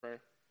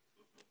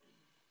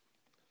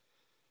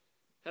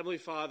Heavenly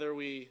Father,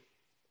 we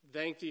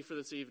thank Thee for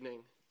this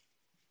evening.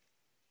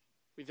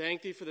 We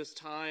thank Thee for this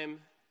time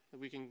that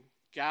we can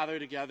gather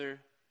together,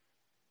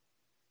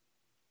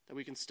 that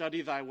we can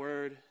study Thy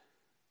Word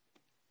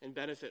and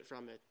benefit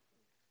from it.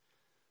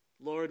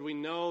 Lord, we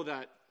know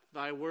that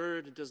Thy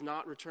Word does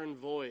not return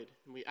void,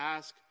 and we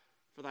ask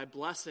for Thy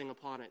blessing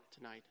upon it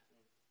tonight.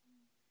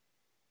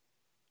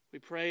 We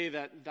pray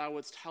that Thou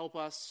wouldst help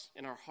us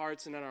in our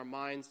hearts and in our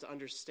minds to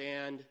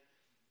understand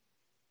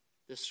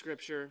this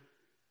Scripture,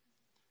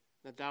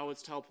 that Thou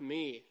wouldst help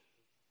me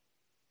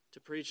to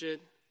preach it,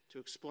 to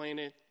explain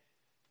it,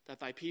 that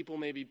Thy people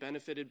may be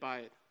benefited by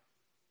it.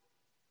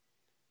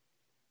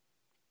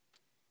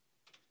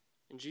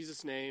 In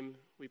Jesus' name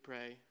we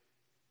pray.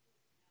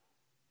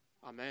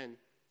 Amen.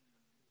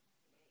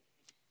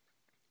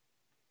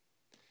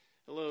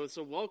 Hello,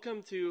 so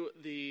welcome to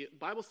the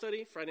Bible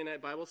study, Friday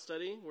night Bible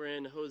study. We're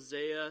in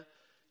Hosea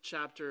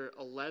chapter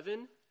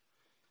 11.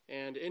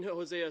 And in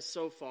Hosea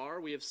so far,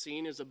 we have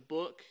seen is a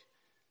book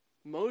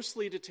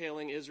mostly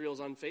detailing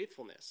Israel's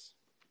unfaithfulness,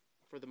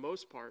 for the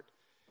most part,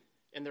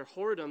 and their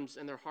whoredoms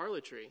and their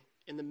harlotry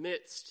in the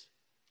midst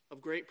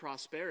of great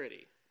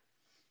prosperity.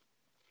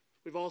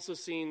 We've also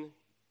seen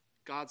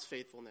God's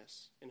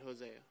faithfulness in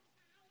Hosea.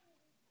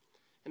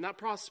 And that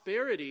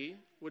prosperity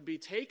would be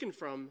taken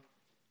from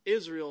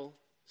Israel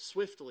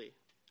swiftly,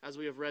 as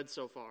we have read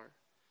so far.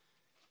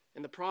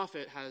 And the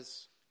prophet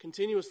has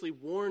continuously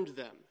warned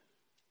them.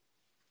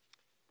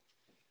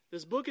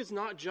 This book is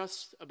not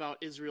just about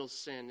Israel's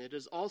sin. It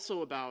is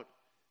also about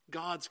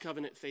God's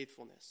covenant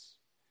faithfulness.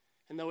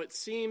 And though it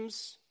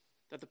seems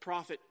that the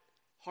prophet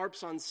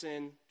harps on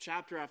sin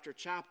chapter after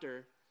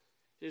chapter,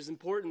 it is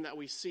important that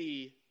we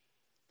see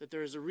that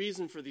there is a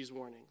reason for these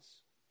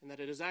warnings, and that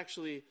it is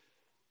actually,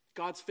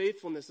 God's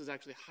faithfulness is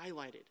actually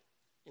highlighted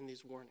in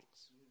these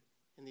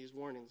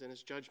warnings and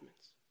his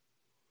judgments.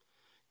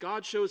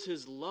 God shows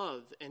his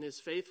love and his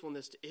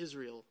faithfulness to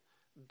Israel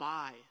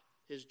by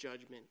his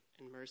judgment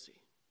and mercy.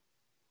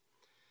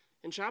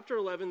 In chapter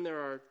 11, there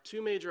are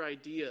two major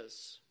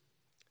ideas.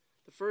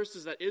 The first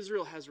is that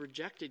Israel has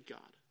rejected God,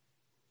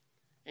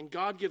 and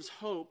God gives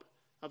hope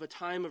of a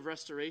time of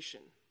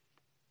restoration.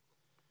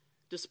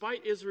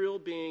 Despite Israel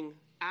being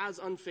as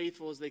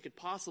unfaithful as they could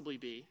possibly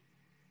be,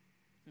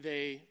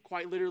 they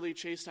quite literally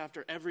chased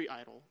after every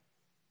idol,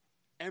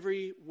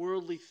 every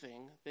worldly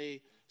thing.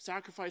 They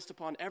sacrificed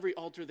upon every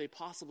altar they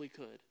possibly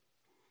could.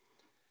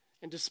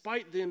 And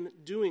despite them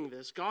doing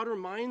this, God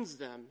reminds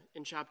them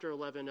in chapter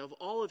 11 of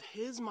all of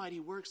his mighty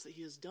works that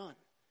he has done.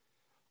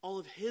 All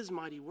of his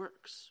mighty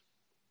works.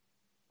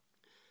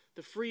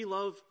 The free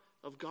love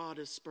of God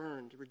is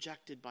spurned,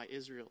 rejected by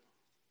Israel.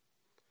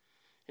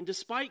 And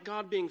despite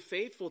God being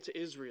faithful to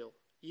Israel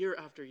year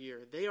after year,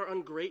 they are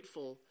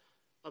ungrateful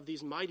of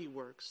these mighty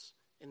works,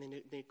 and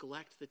they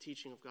neglect the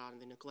teaching of God, and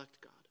they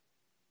neglect God.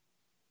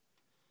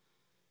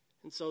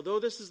 And so though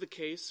this is the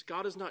case,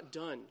 God is not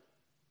done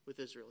with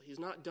Israel. He's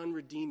not done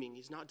redeeming.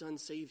 He's not done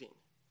saving.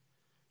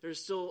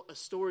 There's still a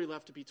story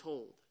left to be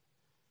told.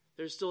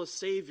 There's still a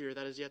Savior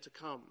that is yet to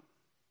come.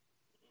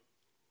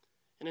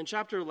 And in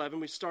chapter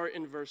 11, we start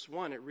in verse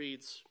 1. It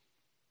reads,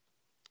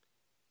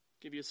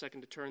 give you a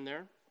second to turn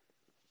there.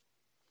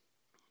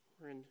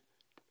 We're in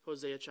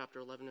Hosea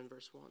chapter 11 and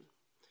verse 1.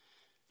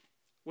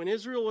 When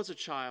Israel was a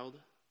child,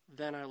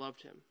 then I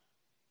loved him,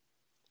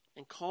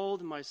 and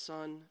called my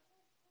son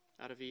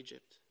out of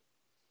Egypt.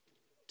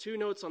 2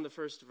 notes on the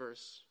first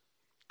verse.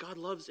 God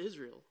loves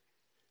Israel.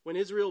 When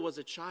Israel was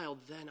a child,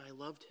 then I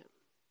loved him.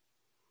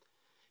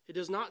 It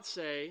does not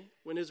say,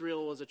 when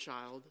Israel was a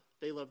child,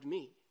 they loved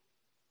me.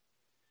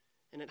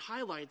 And it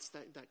highlights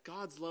that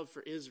God's love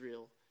for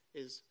Israel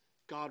is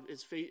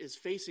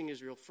facing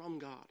Israel from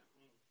God.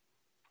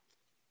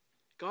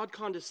 God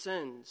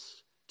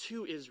condescends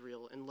to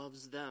Israel and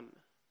loves them.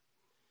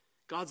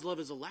 God's love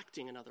is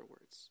electing, in other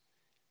words.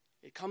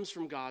 It comes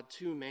from God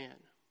to man.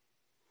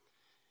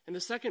 And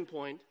the second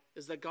point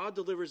is that God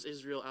delivers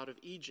Israel out of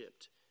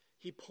Egypt.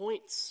 He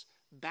points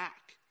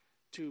back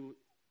to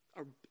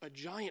a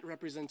giant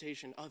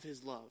representation of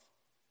his love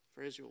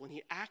for Israel when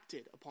he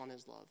acted upon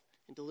his love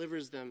and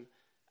delivers them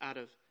out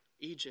of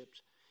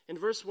Egypt. In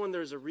verse 1,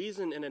 there's a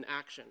reason and an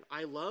action.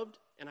 I loved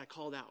and I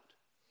called out.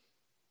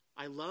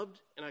 I loved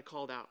and I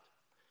called out.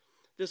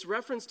 This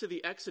reference to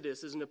the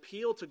Exodus is an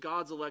appeal to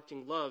God's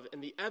electing love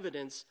and the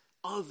evidence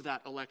of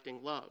that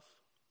electing love.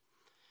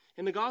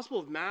 In the Gospel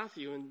of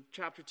Matthew, in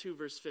chapter 2,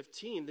 verse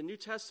 15, the New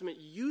Testament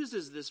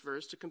uses this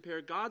verse to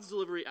compare God's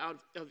delivery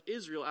of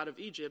Israel out of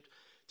Egypt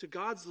to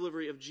God's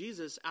delivery of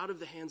Jesus out of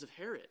the hands of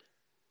Herod.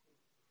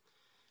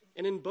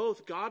 And in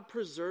both, God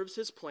preserves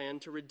his plan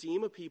to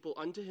redeem a people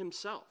unto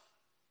himself.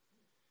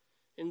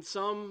 In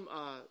some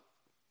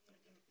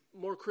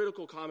more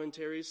critical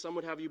commentaries, some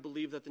would have you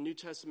believe that the New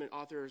Testament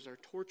authors are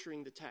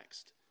torturing the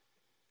text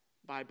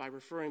by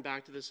referring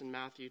back to this in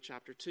Matthew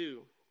chapter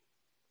 2.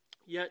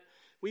 Yet,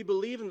 we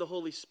believe in the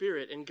Holy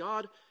Spirit, and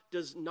God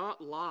does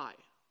not lie.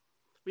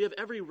 We have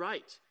every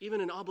right, even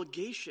an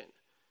obligation,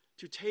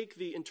 to take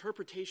the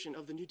interpretation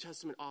of the New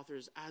Testament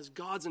authors as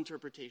God's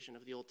interpretation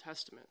of the Old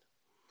Testament.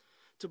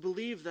 to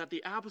believe that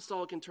the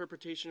apostolic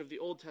interpretation of the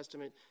Old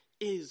Testament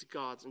is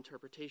God's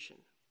interpretation.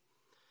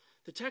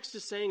 The text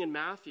is saying in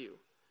Matthew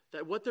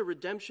that what the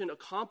redemption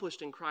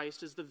accomplished in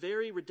Christ is the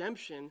very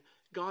redemption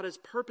God has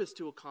purposed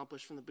to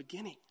accomplish from the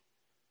beginning.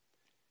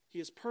 He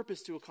has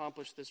purposed to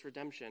accomplish this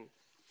redemption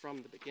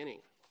from the beginning.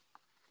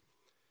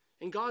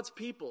 And God's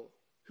people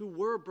who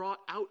were brought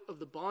out of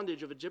the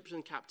bondage of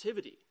Egyptian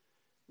captivity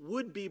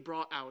would be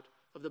brought out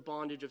of the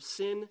bondage of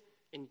sin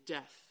and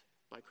death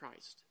by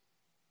Christ.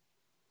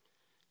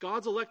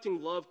 God's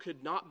electing love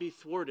could not be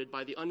thwarted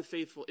by the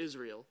unfaithful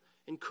Israel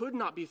and could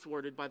not be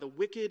thwarted by the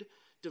wicked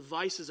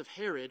devices of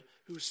Herod,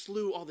 who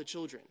slew all the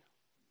children.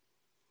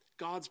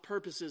 God's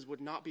purposes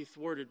would not be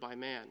thwarted by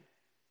man.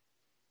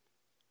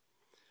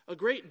 A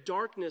great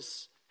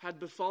darkness had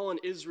befallen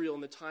Israel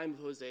in the time of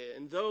Hosea,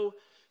 and though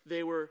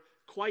they were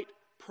quite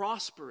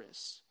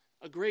prosperous,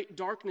 a great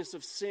darkness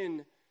of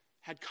sin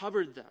had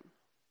covered them.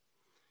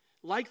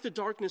 Like the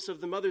darkness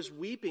of the mothers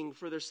weeping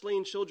for their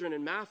slain children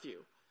in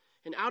Matthew,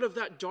 and out of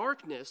that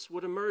darkness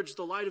would emerge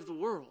the light of the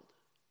world,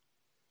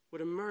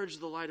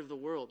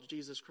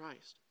 Jesus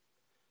Christ.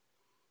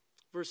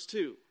 Verse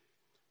 2,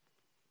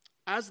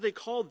 as they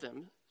called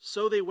them,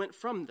 so they went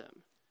from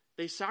them.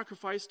 They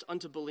sacrificed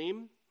unto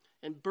Baalim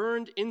and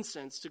burned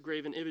incense to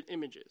graven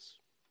images.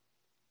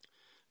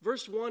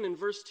 Verse 1 and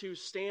verse 2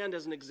 stand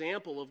as an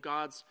example of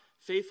God's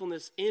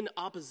faithfulness in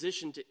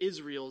opposition to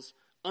Israel's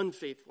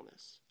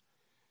unfaithfulness.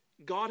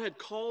 God had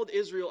called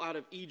Israel out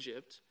of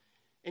Egypt,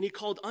 and he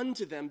called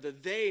unto them the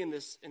they in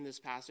this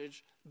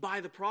passage by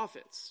the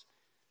prophets,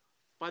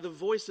 by the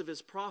voice of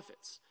his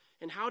prophets.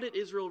 And how did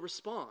Israel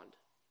respond?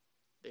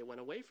 They went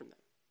away from them.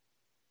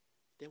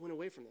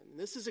 And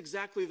this is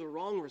exactly the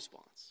wrong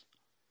response.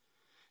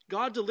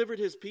 God delivered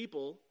his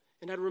people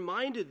and had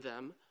reminded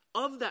them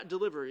of that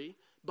delivery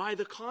by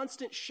the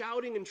constant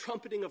shouting and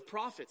trumpeting of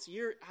prophets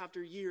year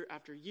after year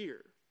after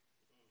year,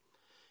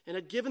 and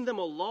had given them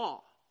a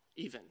law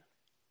even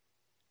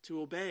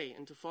to obey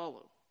and to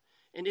follow.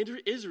 And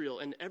Israel,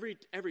 and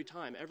every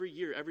time, every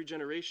year, every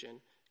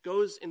generation,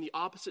 goes in the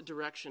opposite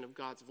direction of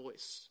God's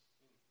voice.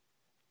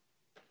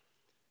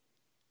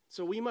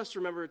 So we must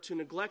remember to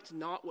neglect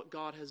not what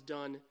God has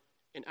done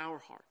in our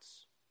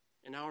hearts,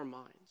 in our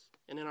minds,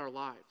 and in our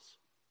lives.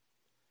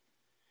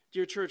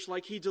 Dear church,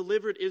 like he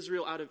delivered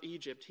Israel out of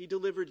Egypt, he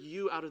delivered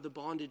you out of the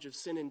bondage of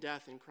sin and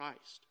death in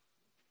Christ.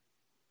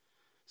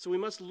 So we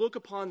must look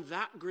upon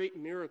that great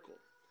miracle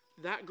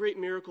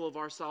of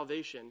our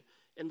salvation,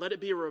 and let it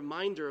be a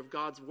reminder of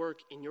God's work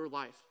in your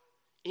life,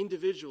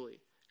 individually,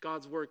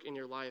 God's work in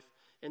your life,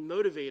 and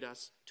motivate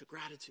us to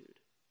gratitude.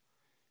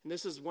 And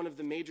this is one of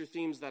the major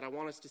themes that I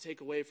want us to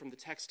take away from the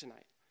text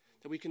tonight,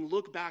 that we can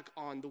look back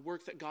on the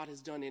work that God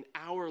has done in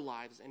our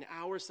lives and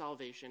our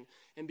salvation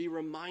and be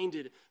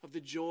reminded of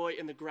the joy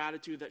and the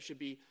gratitude that should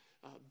be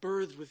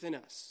birthed within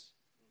us.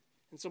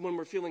 And so when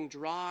we're feeling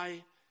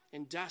dry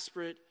and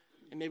desperate,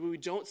 and maybe we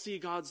don't see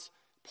God's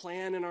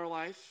plan in our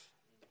life,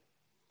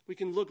 we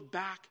can look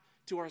back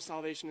to our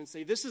salvation and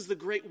say, this is the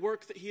great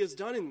work that he has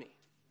done in me,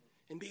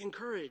 and be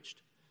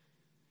encouraged.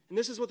 And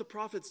this is what the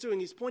prophet's doing.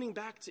 He's pointing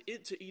back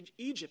to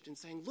Egypt and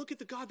saying, look at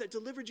the God that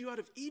delivered you out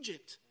of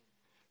Egypt.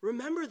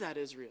 Remember that,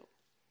 Israel.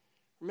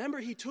 Remember,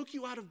 he took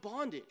you out of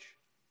bondage.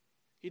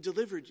 He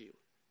delivered you.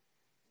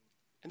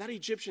 And that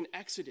Egyptian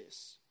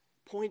exodus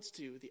points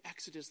to the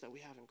exodus that we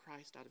have in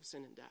Christ out of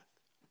sin and death.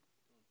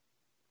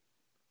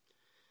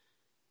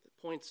 It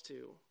points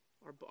to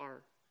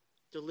our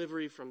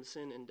delivery from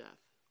sin and death.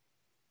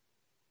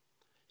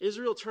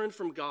 Israel turned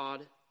from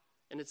God,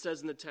 and it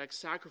says in the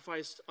text,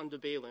 sacrificed unto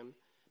Baalim,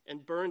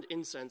 and burned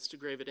incense to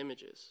graven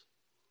images.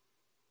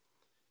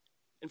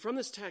 And from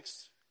this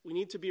text, we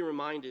need to be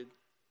reminded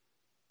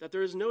that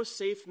there is no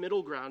safe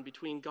middle ground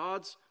between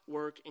God's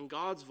work and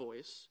God's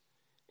voice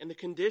and the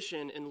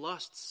condition and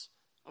lusts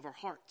of our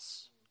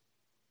hearts.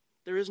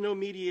 There is no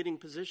mediating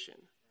position.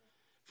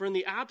 For in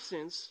the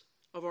absence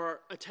of our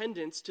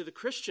attendance to the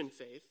Christian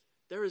faith,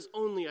 there is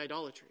only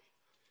idolatry.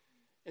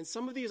 And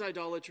some of these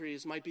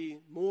idolatries might be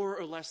more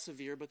or less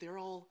severe, but they're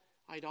all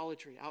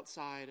idolatry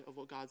outside of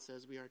what God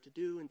says we are to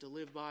do and to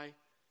live by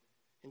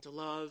and to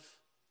love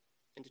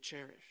and to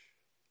cherish.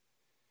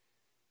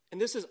 And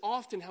this is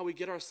often how we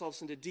get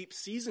ourselves into deep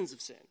seasons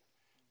of sin.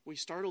 We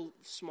start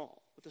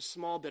small, with a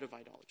small bit of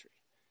idolatry.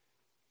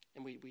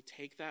 And we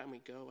take that and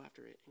we go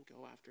after it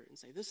and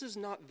say, this is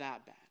not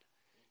that bad.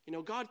 You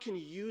know, God can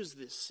use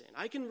this sin.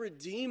 I can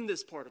redeem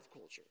this part of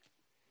culture.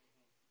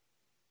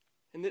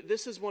 And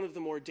this is one of the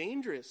more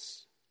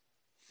dangerous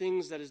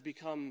things that has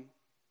become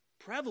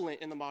prevalent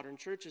in the modern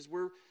church is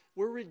we're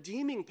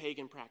redeeming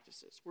pagan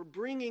practices. We're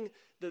bringing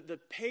the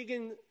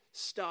pagan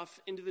stuff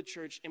into the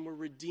church and we're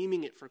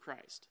redeeming it for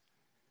Christ.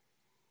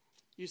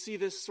 You see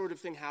this sort of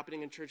thing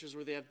happening in churches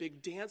where they have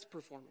big dance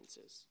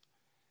performances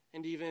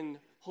and even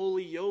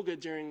holy yoga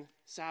during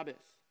Sabbath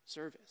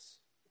service.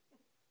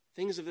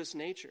 Things of this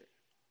nature,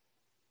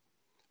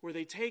 where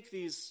they take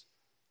these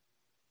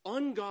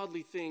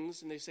ungodly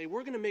things and they say,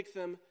 we're going to make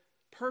them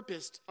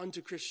purposed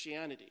unto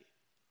Christianity.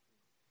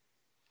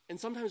 And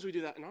sometimes we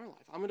do that in our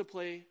life. I'm going to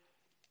play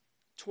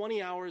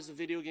 20 hours of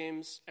video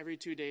games every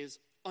 2 days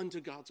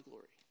unto God's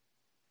glory.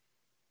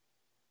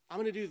 I'm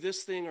going to do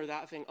this thing or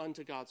that thing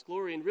unto God's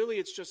glory. And really,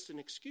 it's just an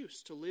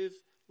excuse to live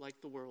like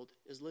the world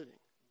is living.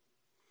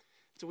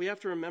 So we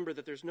have to remember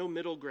that there's no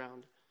middle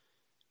ground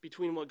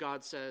between what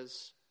God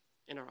says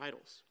and our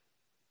idols.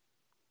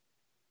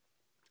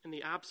 In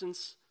the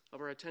absence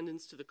of our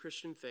attendance to the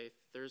Christian faith,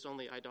 there is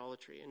only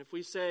idolatry. And if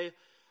we say,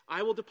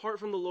 I will depart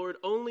from the Lord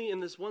only in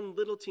this one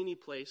little teeny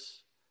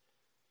place,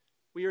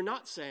 we are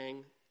not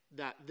saying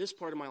that this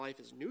part of my life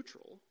is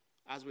neutral,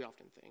 as we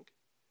often think.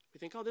 We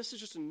think, oh, this is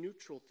just a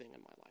neutral thing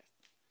in my life.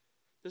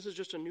 This is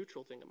just a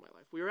neutral thing in my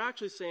life. We are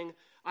actually saying,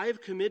 I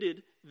have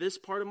committed this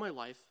part of my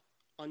life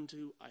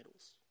unto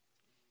idols.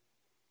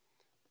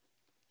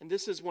 And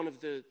this is one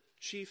of the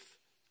chief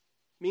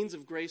means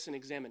of grace and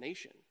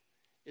examination,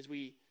 is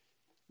we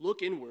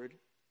look inward,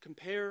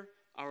 compare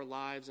our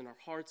lives and our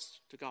hearts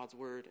to God's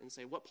word, and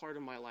say, what part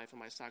of my life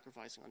am I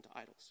sacrificing unto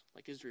idols,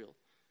 like Israel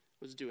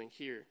was doing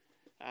here,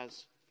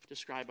 as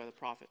described by the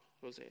prophet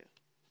Hosea.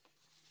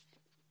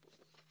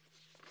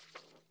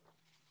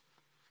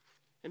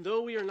 And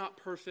though we are not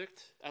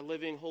perfect at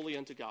living holy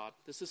unto God,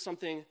 this is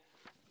something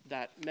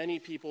that many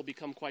people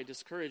become quite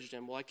discouraged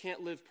in. Well, I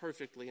can't live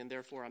perfectly, and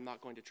therefore I'm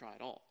not going to try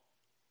at all.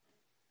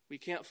 We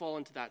can't fall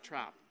into that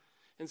trap.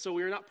 And so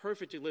we are not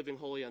perfectly living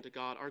holy unto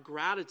God. Our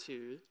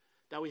gratitude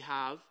that we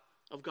have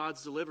of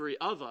God's delivery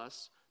of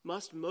us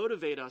must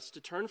motivate us to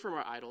turn from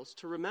our idols,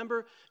 to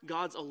remember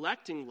God's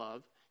electing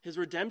love, his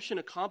redemption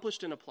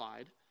accomplished and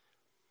applied,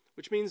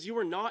 which means you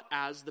are not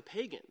as the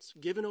pagans,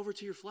 given over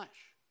to your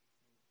flesh,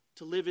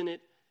 to live in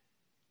it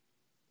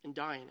and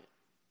die in it.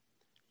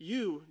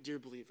 You, dear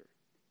believer,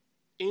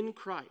 in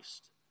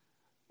Christ,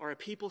 are a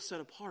people set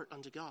apart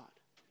unto God.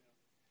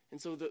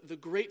 And so the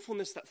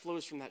gratefulness that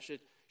flows from that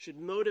should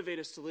motivate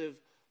us to live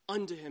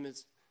unto him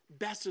as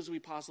best as we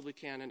possibly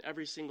can in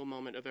every single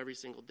moment of every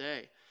single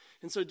day.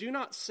 And so do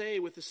not say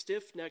with the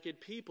stiff-necked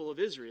people of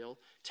Israel,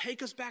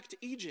 take us back to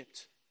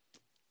Egypt.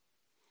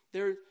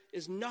 There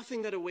is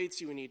nothing that awaits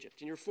you in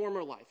Egypt, in your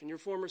former life, in your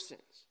former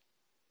sins.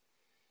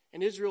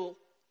 And Israel,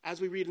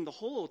 as we read in the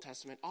whole Old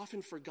Testament,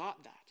 often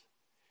forgot that.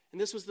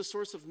 And this was the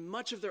source of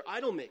much of their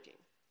idol-making.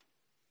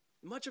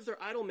 Much of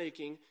their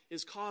idol-making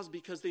is caused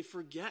because they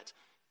forget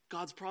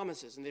God's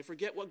promises, and they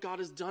forget what God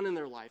has done in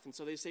their life. And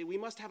so they say, we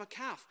must have a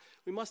calf.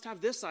 We must have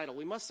this idol.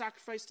 We must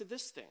sacrifice to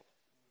this thing.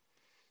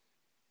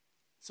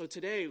 So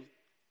today,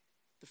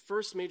 the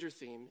first major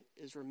theme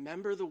is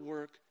remember the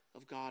work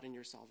of God in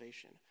your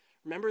salvation.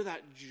 Remember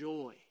that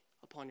joy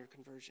upon your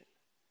conversion.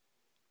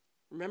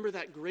 Remember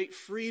that great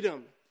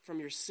freedom from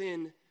your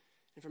sin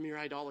and from your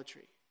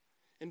idolatry.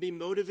 And be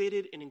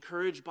motivated and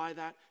encouraged by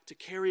that to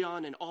carry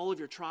on in all of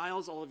your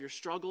trials, all of your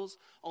struggles,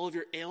 all of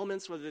your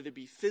ailments, whether they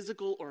be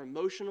physical or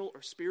emotional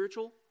or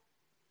spiritual.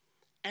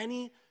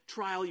 Any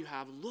trial you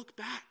have, look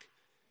back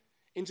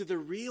into the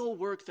real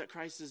work that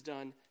Christ has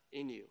done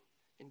in you,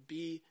 and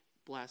be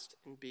blessed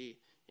and be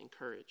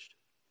encouraged.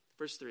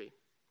 Verse 3,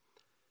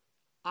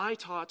 I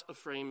taught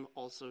Ephraim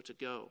also to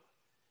go,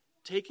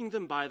 taking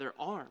them by their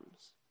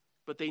arms,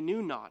 but they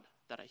knew not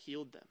that I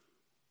healed them.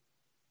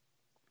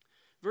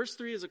 Verse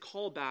 3 is a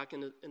callback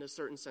in a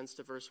certain sense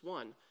to verse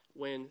 1,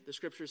 when the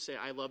scriptures say,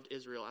 I loved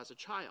Israel as a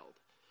child.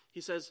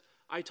 He says,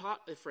 I taught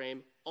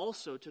Ephraim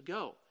also to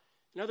go.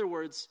 In other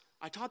words,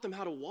 I taught them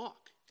how to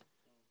walk.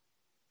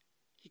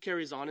 He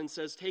carries on and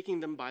says,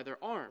 taking them by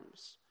their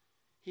arms.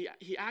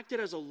 He acted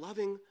as a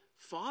loving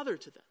father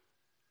to them.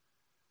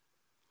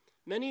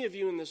 Many of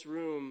you in this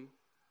room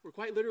were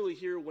quite literally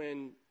here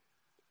when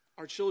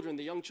our children,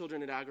 the young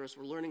children at Agros,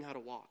 were learning how to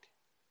walk.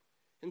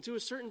 And to a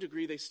certain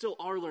degree, they still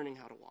are learning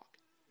how to walk.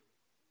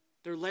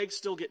 Their legs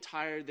still get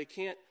tired. They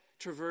can't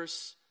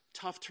traverse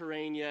tough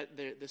terrain yet.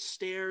 The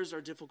stairs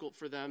are difficult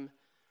for them.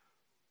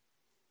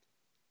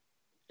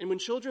 And when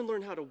children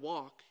learn how to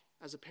walk,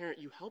 as a parent,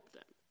 you help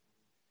them.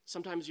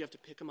 Sometimes you have to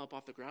pick them up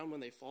off the ground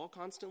when they fall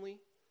constantly.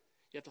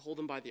 You have to hold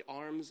them by the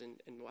arms and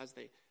as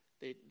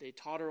they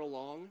totter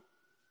along.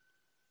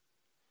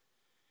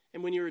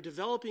 And when you're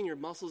developing your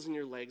muscles in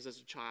your legs as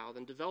a child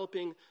and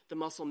developing the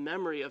muscle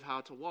memory of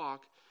how to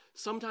walk,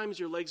 sometimes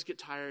your legs get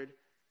tired,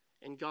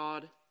 and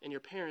God and your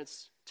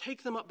parents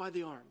take them up by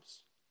the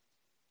arms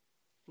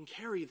and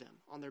carry them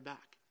on their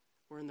back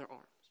or in their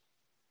arms.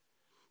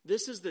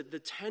 This is the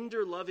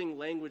tender, loving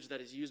language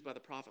that is used by the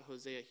prophet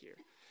Hosea here.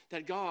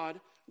 That God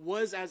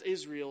was to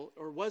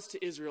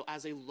Israel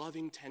as a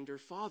loving, tender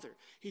father.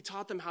 He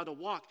taught them how to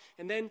walk.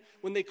 And then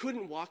when they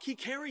couldn't walk, he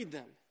carried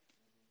them.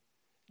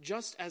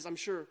 Just as I'm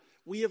sure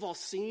we have all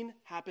seen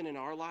happen in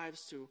our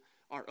lives to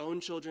our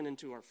own children and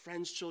to our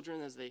friends'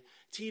 children as they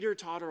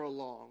teeter-totter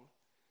along.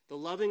 The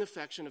loving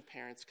affection of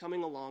parents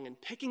coming along and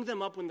picking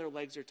them up when their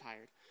legs are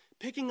tired,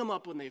 picking them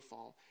up when they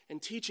fall,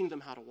 and teaching them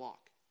how to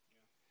walk.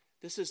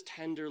 This is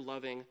tender,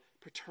 loving,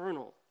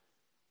 paternal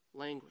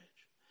language.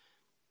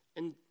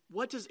 And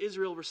what does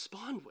Israel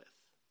respond with?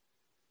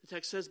 The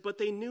text says, but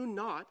they knew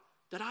not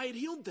that I had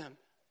healed them.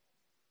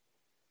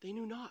 They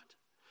knew not.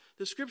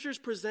 The scriptures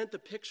present the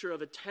picture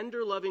of a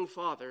tender, loving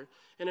father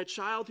and a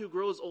child who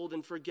grows old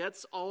and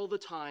forgets all the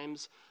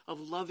times of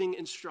loving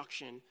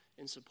instruction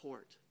and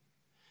support.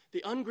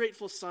 The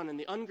ungrateful son and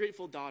the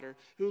ungrateful daughter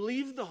who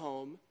leave the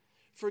home,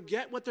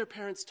 forget what their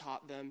parents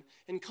taught them,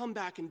 and come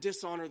back and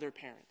dishonor their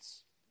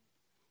parents.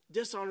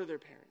 Dishonor their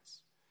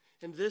parents.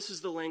 And this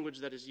is the language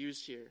that is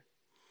used here.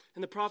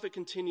 And the prophet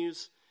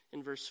continues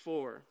in verse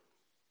 4.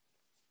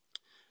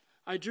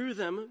 I drew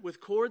them with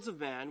cords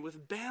of man,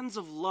 with bands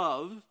of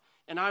love,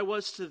 and I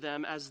was to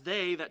them as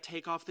they that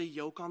take off the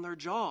yoke on their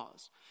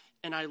jaws,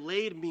 and I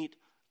laid meat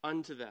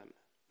unto them.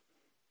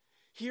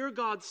 Here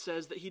God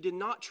says that he did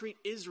not treat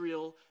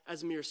Israel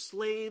as mere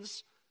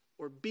slaves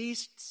or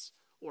beasts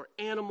or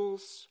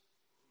animals.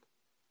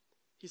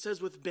 He says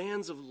with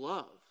bands of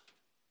love.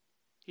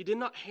 He did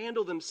not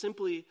handle them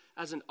simply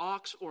as an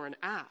ox or an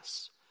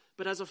ass,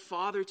 but as a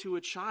father to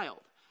a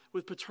child,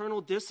 with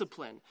paternal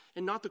discipline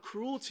and not the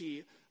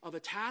cruelty of a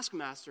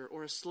taskmaster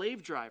or a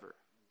slave driver.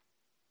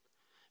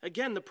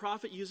 Again, the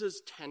prophet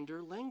uses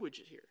tender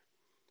language here.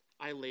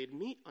 I laid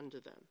meat unto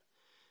them.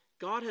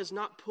 God has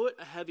not put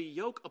a heavy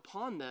yoke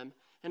upon them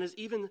and has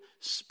even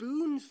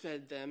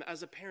spoon-fed them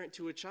as a parent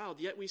to a child.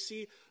 Yet we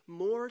see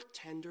more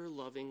tender,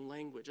 loving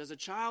language. As a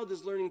child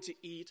is learning to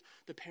eat,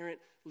 the parent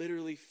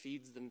literally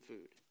feeds them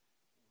food.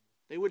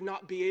 They would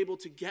not be able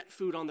to get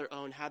food on their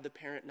own had the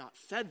parent not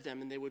fed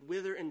them, and they would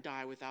wither and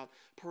die without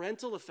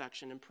parental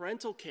affection and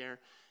parental care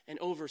and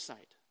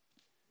oversight.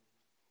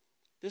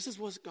 This is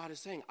what God is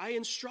saying. I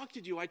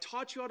instructed you. I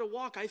taught you how to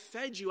walk. I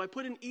fed you. I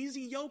put an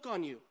easy yoke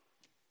on you.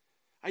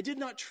 I did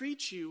not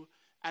treat you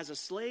as a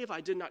slave.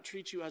 I did not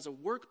treat you as a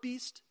work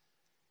beast.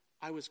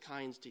 I was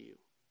kind to you.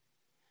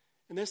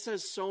 And this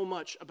says so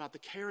much about the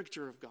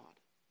character of God,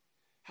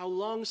 how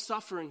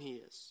long-suffering he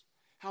is,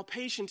 how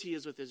patient he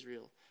is with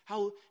Israel,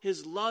 how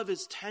his love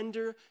is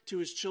tender to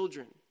his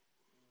children.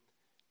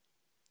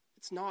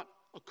 It's not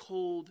a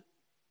cold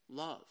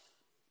love.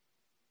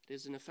 It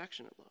is an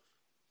affectionate love.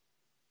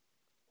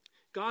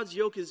 God's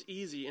yoke is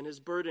easy and his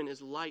burden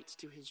is light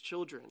to his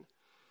children.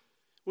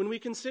 When we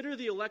consider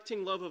the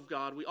electing love of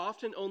God, we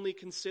often only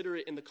consider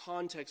it in the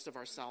context of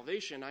our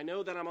salvation. I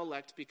know that I'm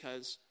elect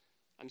because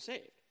I'm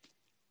saved,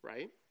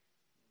 right?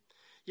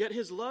 Yet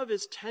his love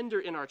is tender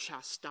in our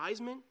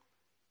chastisement,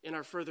 in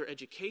our further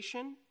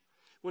education,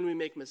 when we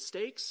make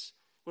mistakes,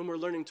 when we're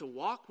learning to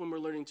walk, when we're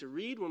learning to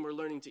read, when we're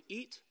learning to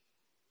eat.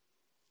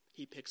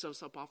 He picks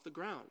us up off the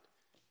ground.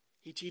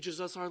 He teaches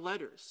us our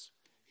letters.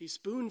 He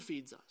spoon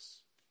feeds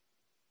us.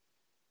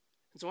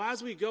 And so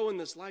as we go in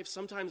this life,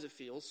 sometimes it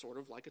feels sort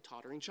of like a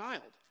tottering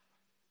child.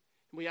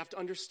 And we have to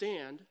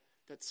understand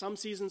that some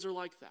seasons are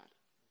like that.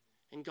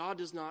 And God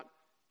does not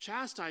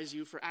chastise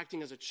you for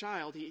acting as a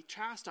child. He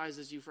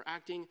chastises you for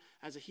acting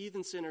as a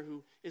heathen sinner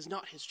who is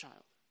not his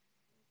child.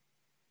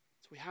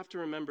 So we have to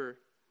remember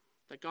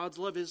that God's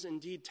love is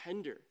indeed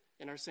tender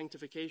in our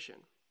sanctification.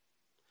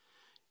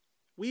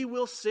 We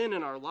will sin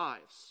in our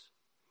lives,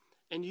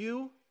 and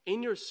you,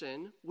 in your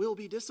sin, will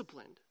be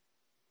disciplined.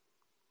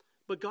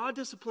 But God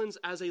disciplines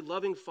as a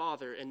loving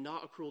father and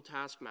not a cruel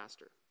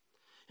taskmaster.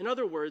 In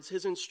other words,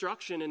 his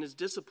instruction and his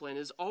discipline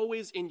is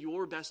always in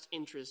your best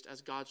interest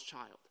as God's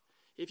child.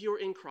 If you're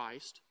in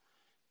Christ,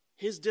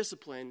 his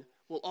discipline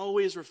will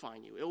always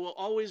refine you. It will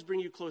always bring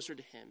you closer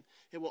to him.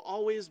 It will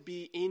always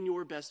be in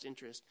your best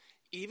interest,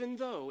 even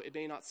though it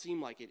may not seem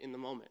like it in the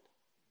moment.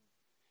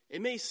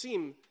 It may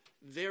seem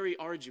very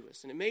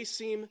arduous, and it may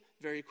seem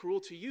very cruel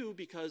to you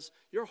because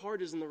your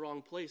heart is in the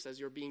wrong place as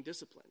you're being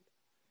disciplined.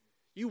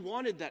 You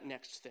wanted that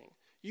next thing.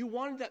 You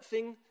wanted that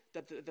thing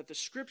that the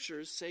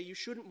scriptures say you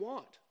shouldn't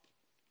want.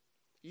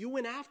 You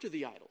went after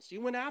the idols. You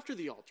went after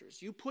the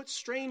altars. You put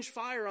strange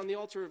fire on the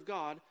altar of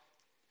God,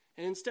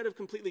 and instead of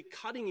completely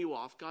cutting you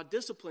off, God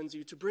disciplines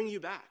you to bring you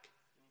back.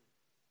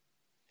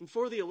 And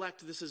for the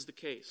elect, this is the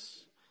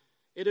case.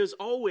 It is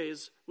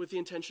always with the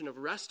intention of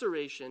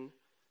restoration,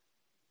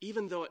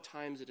 even though at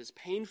times it is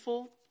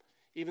painful,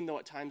 even though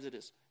at times it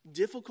is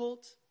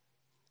difficult.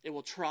 It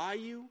will try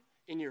you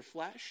in your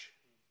flesh.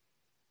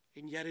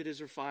 And yet it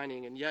is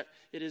refining, and yet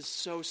it is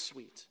so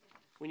sweet.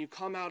 When you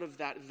come out of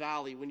that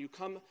valley, when you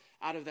come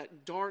out of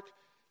that dark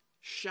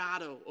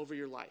shadow over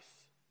your life,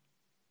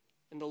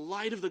 and the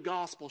light of the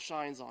gospel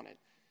shines on it,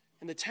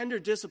 and the tender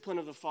discipline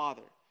of the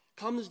Father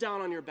comes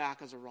down on your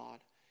back as a rod,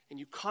 and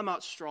you come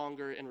out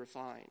stronger and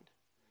refined.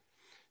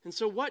 And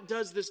so what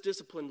does this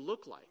discipline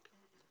look like?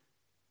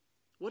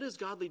 What does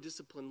godly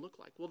discipline look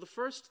like? Well, the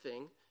first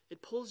thing,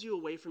 it pulls you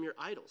away from your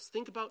idols.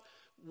 Think about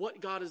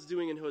what God is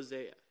doing in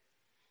Hosea.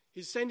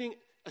 He's sending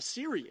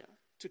Assyria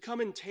to come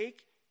and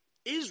take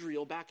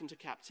Israel back into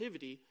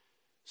captivity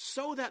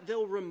so that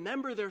they'll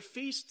remember their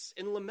feasts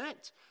and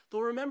lament.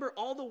 They'll remember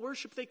all the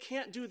worship they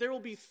can't do. There will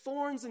be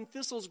thorns and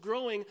thistles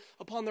growing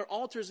upon their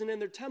altars and in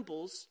their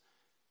temples.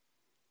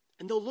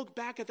 And they'll look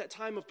back at that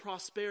time of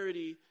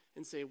prosperity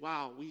and say,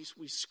 wow, we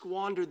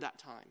squandered that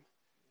time.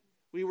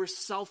 We were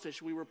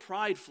selfish. We were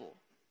prideful.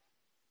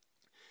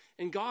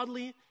 And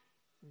godly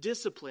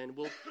discipline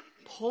will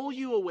pull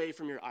you away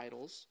from your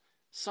idols,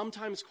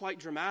 sometimes quite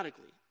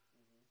dramatically.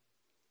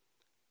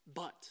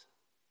 But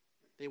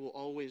they will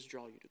always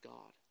draw you to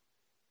God.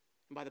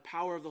 And by the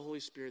power of the Holy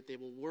Spirit, they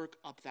will work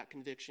up that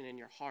conviction in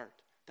your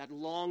heart, that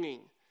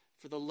longing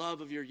for the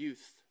love of your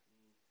youth,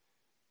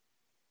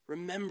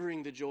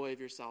 remembering the joy of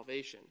your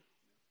salvation.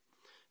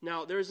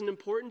 Now, there is an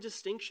important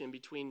distinction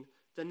between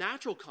the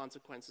natural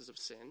consequences of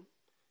sin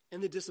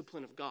and the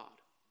discipline of God.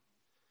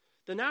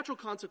 The natural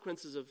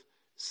consequences of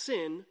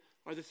sin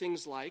are the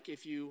things like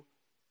if you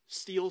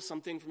steal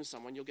something from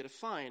someone, you'll get a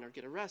fine or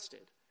get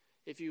arrested.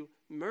 If you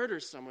murder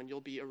someone,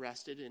 you'll be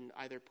arrested and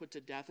either put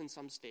to death in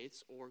some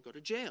states or go to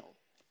jail.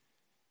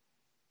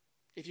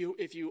 If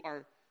you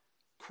are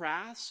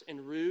crass and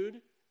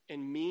rude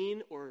and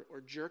mean or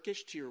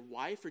jerkish to your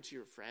wife or to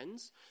your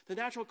friends, the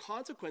natural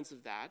consequence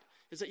of that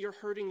is that you're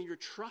hurting your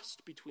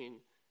trust between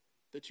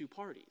the two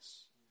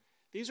parties.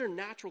 These are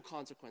natural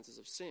consequences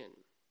of sin.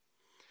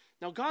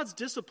 Now, God's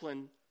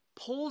discipline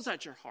pulls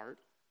at your heart,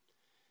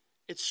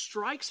 it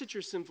strikes at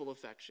your sinful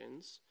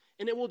affections,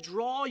 and it will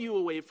draw you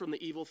away from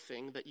the evil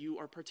thing that you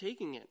are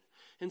partaking in.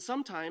 And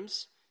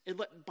sometimes,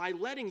 by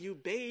letting you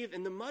bathe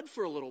in the mud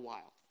for a little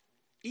while,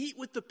 eat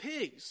with the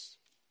pigs,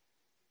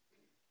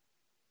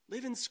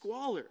 live in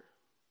squalor.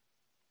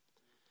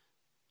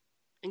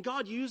 And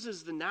God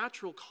uses the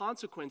natural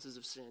consequences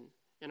of sin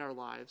in our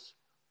lives,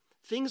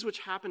 things which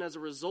happen as a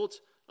result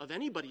of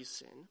anybody's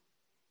sin,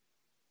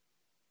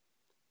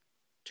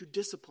 to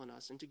discipline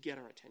us and to get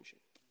our attention.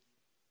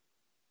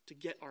 To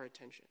get our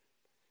attention.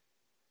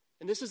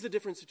 And this is the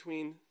difference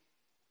between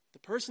the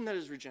person that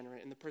is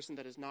regenerate and the person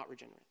that is not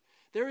regenerate.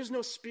 There is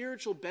no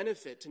spiritual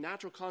benefit to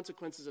natural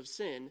consequences of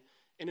sin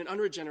in an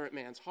unregenerate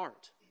man's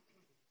heart.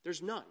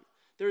 There's none.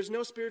 There is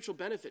no spiritual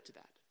benefit to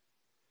that.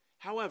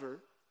 However,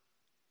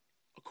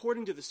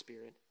 according to the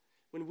Spirit,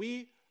 when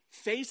we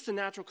face the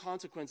natural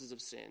consequences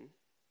of sin,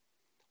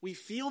 we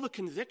feel the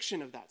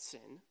conviction of that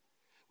sin,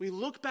 we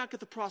look back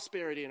at the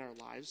prosperity in our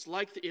lives,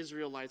 like the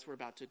Israelites were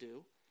about to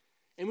do,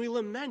 and we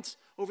lament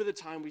over the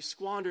time we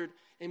squandered,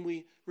 and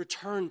we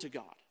return to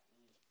God.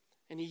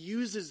 And he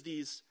uses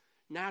these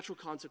natural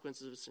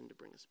consequences of sin to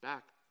bring us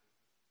back.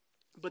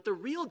 But the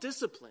real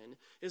discipline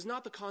is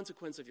not the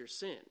consequence of your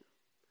sin.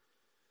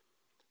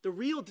 The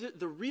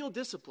real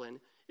discipline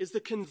is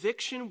the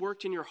conviction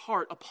worked in your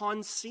heart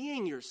upon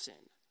seeing your sin.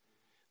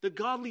 The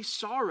godly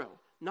sorrow,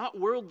 not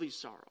worldly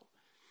sorrow.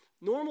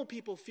 Normal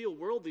people feel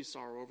worldly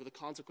sorrow over the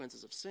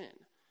consequences of sin.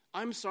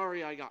 I'm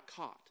sorry I got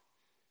caught.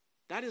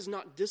 That is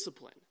not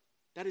discipline.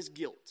 That is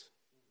guilt.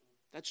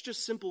 That's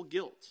just simple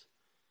guilt.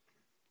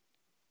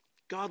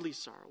 Godly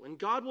sorrow. And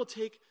God will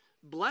take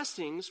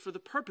blessings for the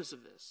purpose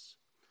of this.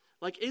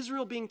 Like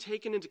Israel being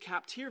taken into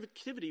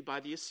captivity by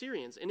the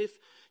Assyrians. And if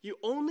you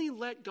only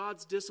let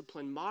God's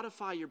discipline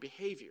modify your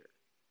behavior,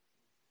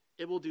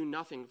 it will do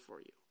nothing for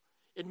you.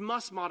 It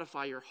must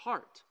modify your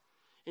heart.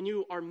 And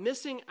you are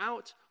missing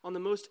out on the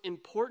most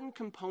important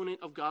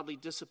component of godly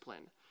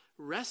discipline,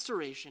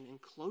 restoration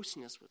and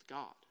closeness with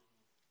God.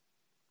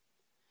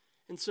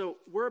 And so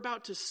we're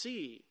about to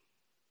see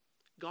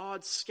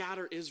God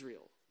scatter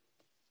Israel,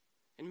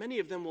 and many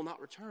of them will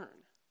not return.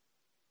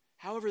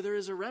 However, there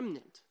is a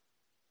remnant.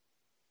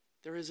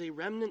 There is a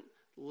remnant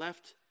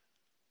left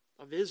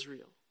of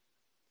Israel.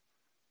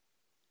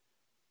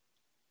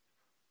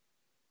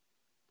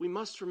 We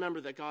must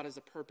remember that God has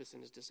a purpose in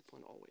his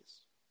discipline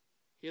always.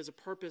 He has a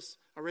purpose,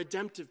 a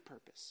redemptive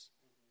purpose,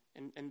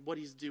 and what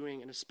he's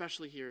doing, and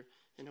especially here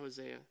in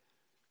Hosea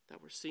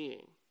that we're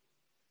seeing.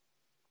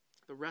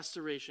 The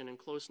restoration and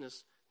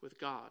closeness with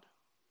God.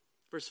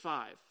 Verse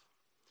 5.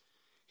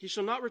 He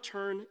shall not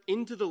return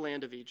into the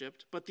land of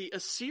Egypt, but the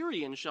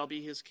Assyrian shall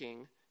be his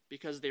king,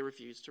 because they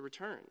refuse to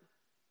return.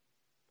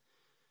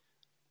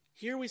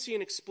 Here we see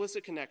an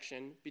explicit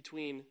connection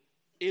between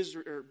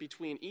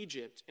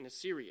Egypt and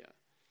Assyria.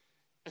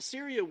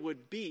 Assyria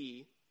would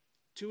be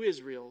to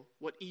Israel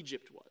what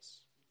Egypt was.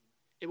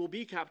 It will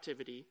be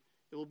captivity,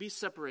 it will be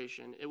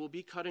separation, it will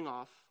be cutting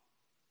off.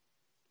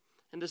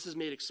 And this is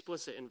made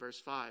explicit in verse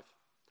 5.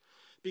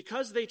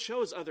 Because they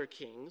chose other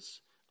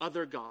kings,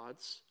 other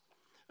gods,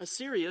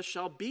 Assyria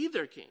shall be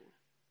their king.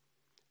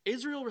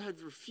 Israel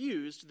had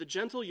refused the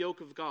gentle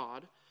yoke of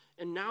God,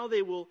 and now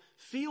they will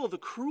feel the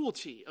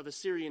cruelty of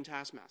Assyrian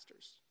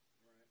taskmasters.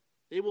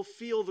 They will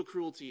feel the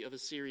cruelty of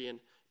Assyrian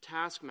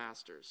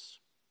taskmasters.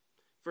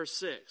 Verse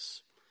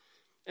 6.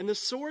 And the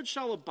sword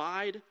shall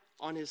abide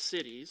on his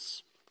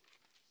cities,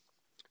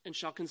 and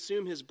shall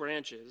consume his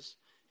branches,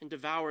 and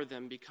devour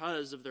them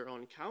because of their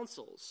own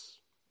counsels.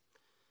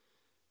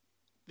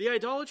 The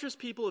idolatrous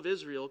people of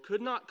Israel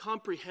could not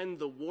comprehend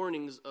the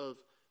warnings of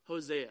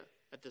Hosea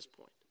at this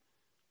point.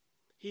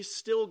 He's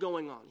still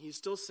going on. He's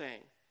still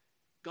saying,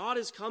 God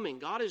is coming.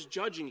 God is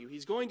judging you.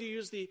 He's going to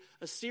use the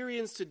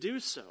Assyrians to do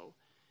so.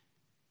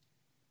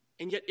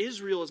 And yet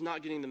Israel is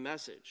not getting the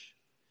message.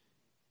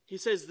 He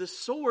says, the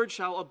sword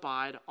shall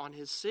abide on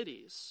his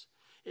cities.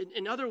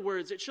 In other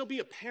words, it shall be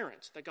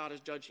apparent that God is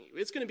judging you.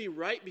 It's going to be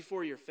right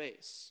before your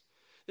face.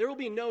 There will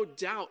be no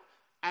doubt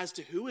as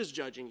to who is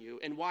judging you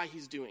and why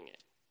he's doing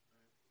it.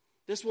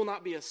 This will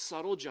not be a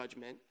subtle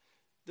judgment.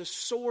 The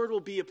sword will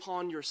be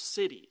upon your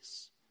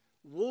cities.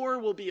 War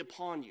will be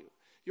upon you.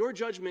 your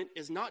judgment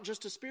is not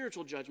just a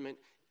spiritual judgment,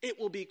 it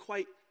will be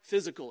quite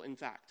physical, in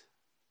fact.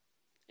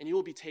 And you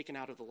will be taken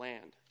out of the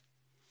land.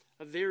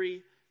 A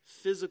very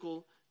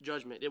physical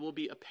judgment. It will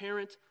be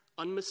apparent,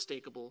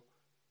 unmistakable,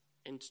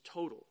 and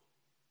total.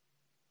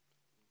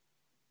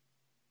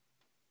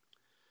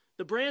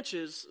 The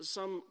branches,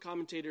 some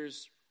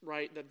commentators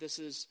write that this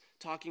is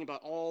talking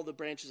about all the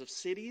branches of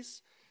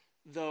cities,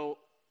 though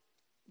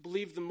I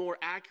believe the more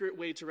accurate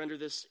way to render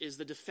this is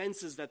the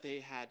defenses that they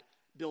had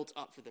built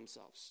up for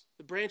themselves.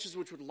 The branches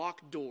which would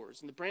lock doors,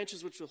 and the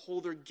branches which would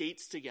hold their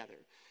gates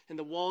together, and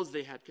the walls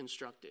they had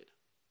constructed.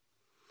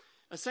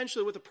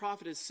 Essentially what the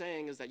prophet is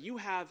saying is that you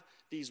have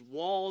these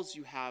walls,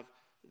 you have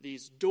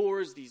these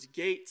doors, these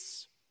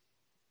gates,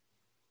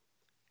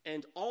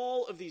 and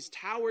all of these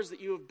towers that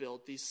you have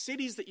built, these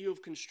cities that you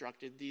have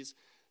constructed, these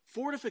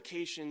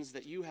fortifications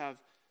that you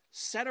have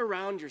set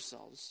around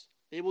yourselves,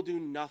 they will do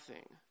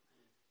nothing.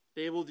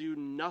 They will do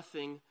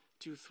nothing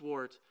to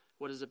thwart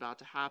what is about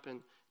to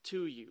happen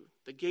to you.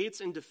 The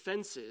gates and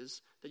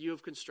defenses that you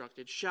have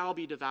constructed shall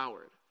be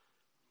devoured.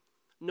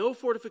 No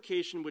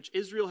fortification which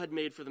Israel had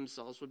made for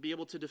themselves would be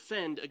able to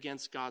defend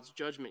against God's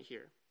judgment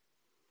here.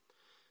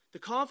 The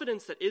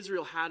confidence that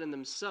Israel had in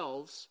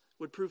themselves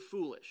would prove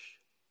foolish.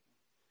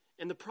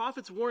 And the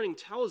prophet's warning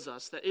tells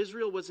us that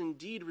Israel was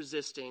indeed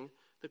resisting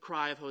the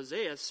cry of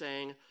Hosea,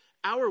 saying,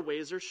 "Our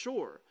ways are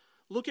sure.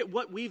 Look at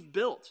what we've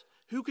built.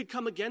 Who could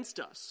come against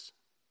us?"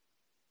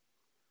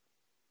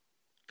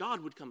 God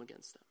would come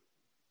against them.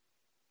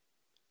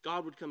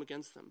 God would come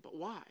against them. But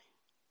why?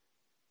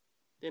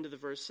 The end of the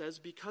verse says,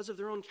 because of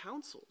their own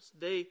counsels.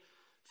 They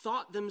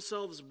thought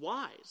themselves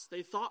wise.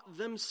 They thought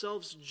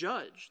themselves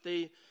judged.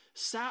 They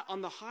sat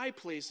on the high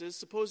places,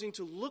 supposing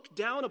to look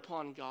down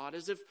upon God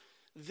as if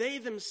they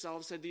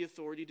themselves had the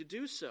authority to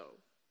do so.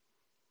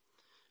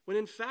 When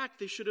in fact,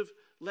 they should have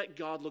let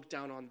God look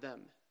down on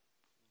them,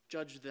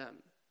 judge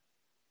them.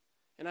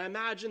 And I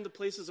imagine the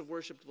places of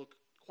worship look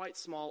quite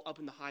small up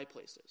in the high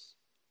places.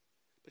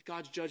 But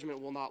God's judgment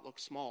will not look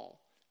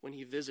small when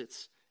he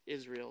visits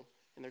Israel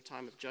in their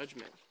time of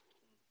judgment.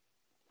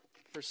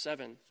 Verse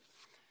 7,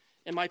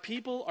 "And my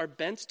people are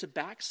bent to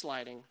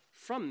backsliding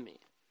from me.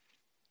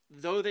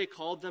 Though they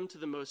called them to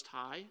the Most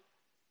High,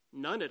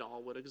 none at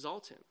all would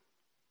exalt him."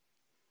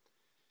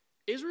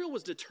 Israel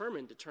was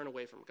determined to turn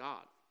away from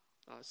God.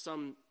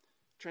 Some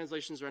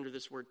translations render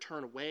this word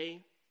turn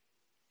away,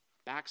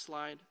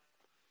 backslide,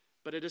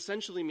 but it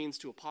essentially means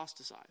to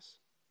apostatize.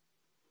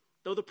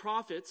 Though the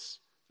prophets,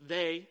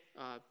 they're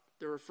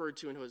referred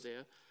to in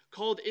Hosea,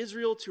 called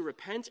Israel to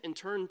repent and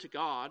turn to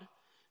God,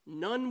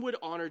 none would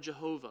honor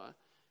Jehovah,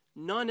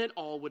 none at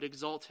all would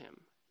exalt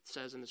him, it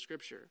says in the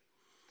scripture.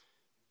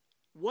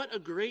 What a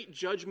great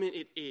judgment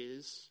it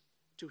is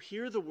to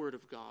hear the word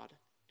of God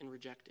and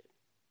reject it.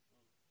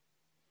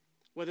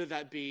 Whether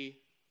that be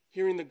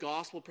hearing the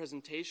gospel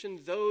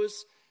presentation,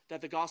 those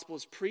that the gospel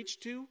is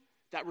preached to,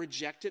 that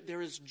reject it,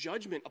 there is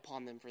judgment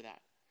upon them for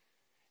that.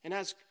 And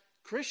as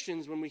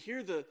Christians, when we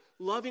hear the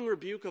loving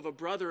rebuke of a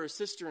brother or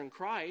sister in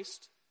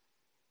Christ,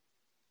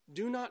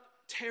 do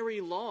not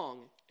tarry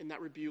long in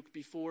that rebuke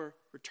before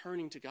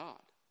returning to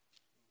God.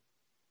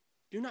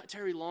 Do not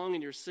tarry long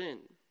in your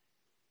sin.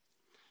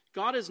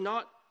 God is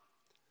not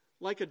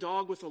like a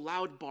dog with a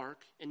loud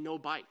bark and no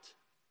bite.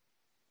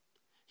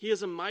 He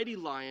is a mighty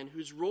lion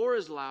whose roar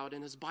is loud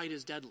and his bite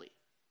is deadly.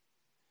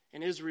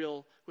 And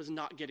Israel was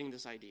not getting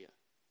this idea.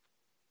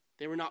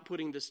 They were not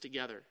putting this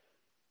together.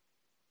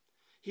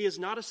 He is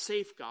not a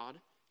safe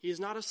God. He is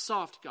not a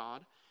soft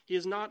God. He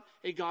is not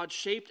a God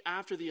shaped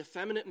after the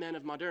effeminate men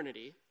of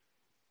modernity.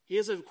 He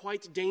is a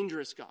quite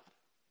dangerous God.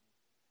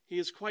 He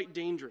is quite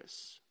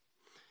dangerous.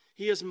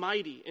 He is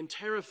mighty and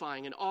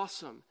terrifying and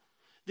awesome.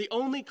 The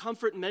only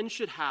comfort men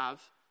should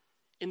have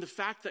in the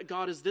fact that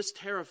God is this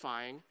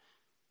terrifying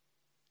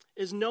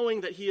is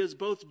knowing that he is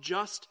both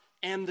just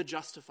and the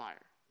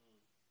justifier.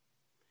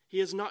 He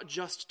is not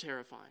just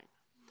terrifying.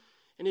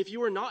 And if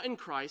you are not in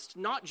Christ,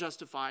 not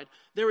justified,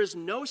 there is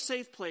no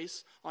safe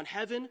place in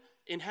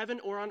heaven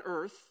or on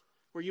earth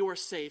where you are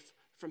safe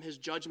from his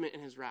judgment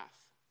and his wrath.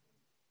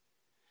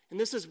 And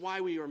this is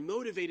why we are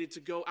motivated to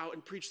go out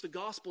and preach the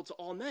gospel to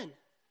all men.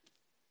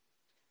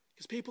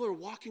 Because people are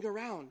walking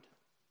around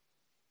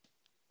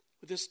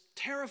with this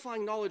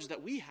terrifying knowledge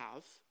that we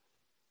have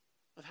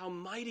of how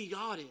mighty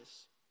God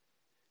is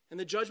and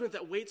the judgment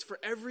that waits for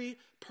every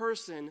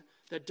person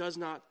that does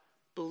not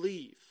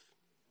believe.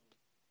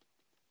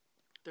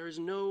 There is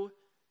no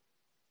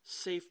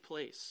safe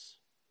place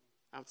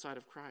outside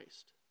of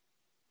Christ.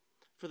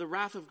 For the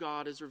wrath of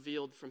God is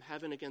revealed from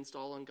heaven against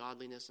all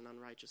ungodliness and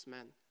unrighteous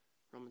men,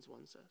 Romans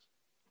 1 says.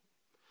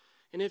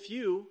 And if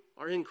you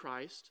are in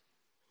Christ,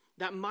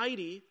 that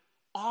mighty,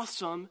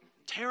 awesome,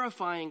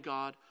 terrifying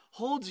God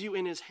holds you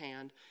in his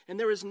hand, and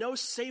there is no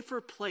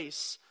safer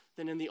place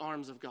than in the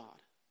arms of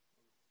God.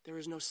 There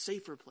is no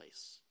safer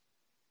place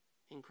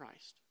in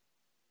Christ.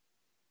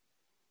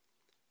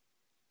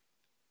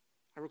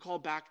 I recall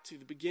back to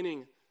the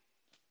beginning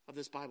of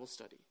this Bible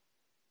study,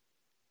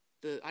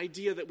 the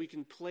idea that we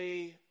can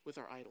play with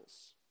our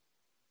idols.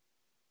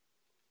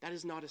 That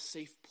is not a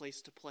safe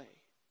place to play.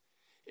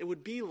 It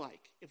would be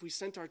like if we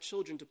sent our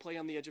children to play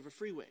on the edge of a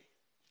freeway.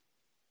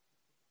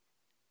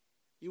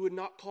 You would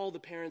not call the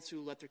parents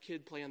who let their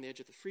kid play on the edge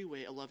of the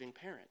freeway a loving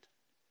parent,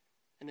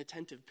 an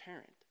attentive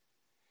parent.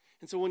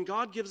 And so when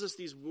God gives us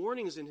these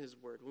warnings in his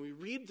word, when we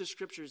read the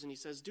scriptures and he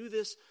says, do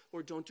this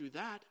or don't do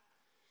that,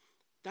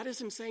 that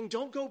is him saying,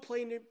 don't go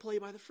play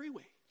by the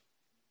freeway.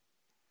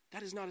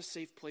 That is not a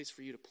safe place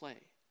for you to play.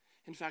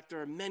 In fact,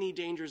 there are many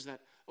dangers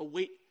that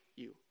await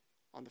you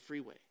on the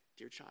freeway,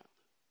 dear child.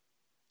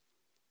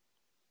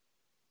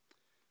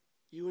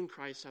 You in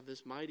Christ have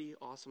this mighty,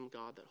 awesome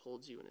God that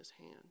holds you in his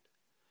hand.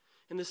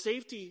 And the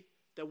safety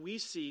that we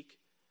seek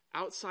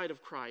outside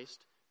of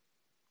Christ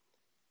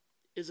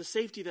is a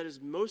safety that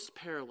is most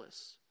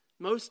perilous,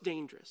 most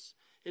dangerous.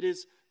 It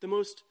is the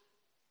most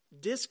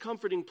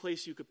discomforting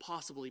place you could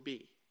possibly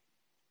be.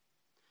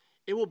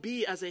 It will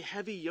be as a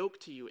heavy yoke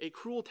to you, a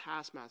cruel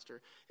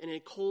taskmaster, and a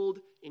cold,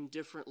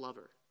 indifferent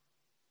lover.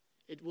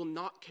 It will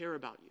not care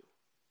about you.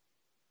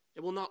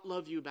 It will not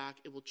love you back.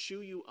 It will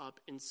chew you up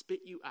and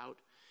spit you out.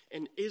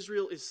 And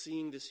Israel is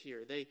seeing this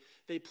here.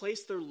 They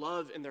place their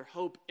love and their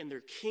hope in their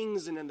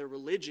kings and in their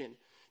religion.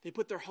 They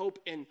put their hope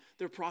in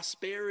their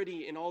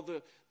prosperity and all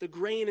the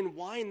grain and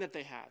wine that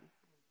they had.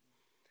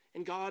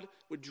 And God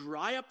would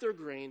dry up their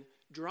grain,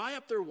 dry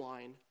up their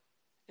wine,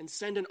 and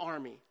send an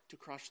army to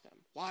crush them.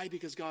 Why?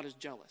 Because God is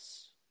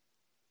jealous.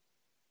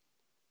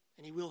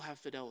 And he will have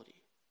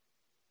fidelity.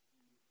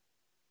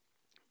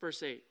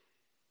 Verse 8.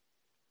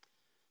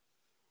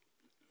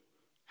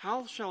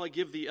 How shall I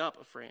give thee up,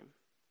 Ephraim?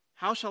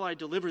 How shall I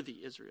deliver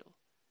thee, Israel?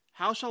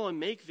 How shall I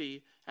make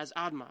thee as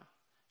Admah?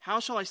 How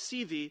shall I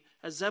see thee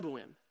as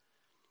Zeboim?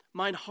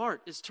 Mine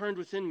heart is turned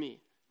within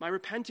me. My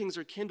repentings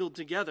are kindled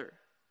together.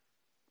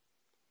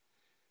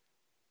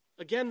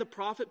 Again, the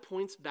prophet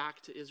points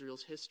back to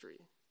Israel's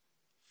history.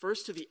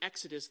 First to the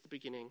Exodus at the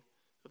beginning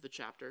of the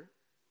chapter,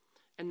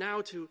 and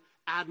now to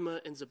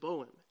Admah and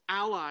Zeboim,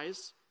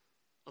 allies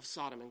of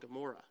Sodom and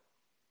Gomorrah.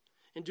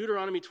 In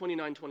Deuteronomy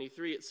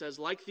 29:23, it says,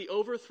 like the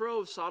overthrow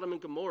of Sodom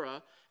and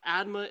Gomorrah,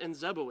 Admah and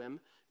Zeboim,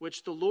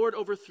 which the Lord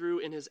overthrew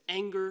in his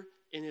anger,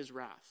 in his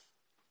wrath.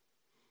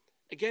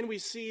 Again, we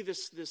see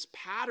this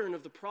pattern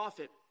of the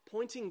prophet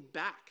pointing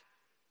back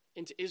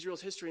into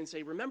Israel's history and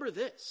say, remember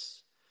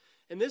this.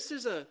 And this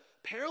is a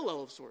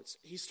parallel of sorts.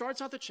 He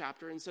starts out the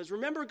chapter and says,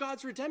 remember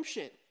God's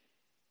redemption.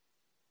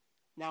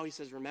 Now he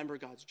says, remember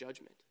God's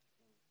judgment.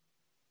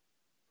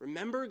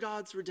 Remember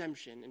God's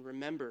redemption and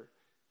remember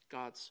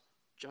God's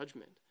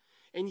judgment.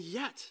 And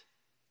yet,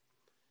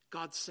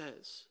 God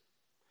says,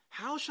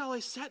 how shall I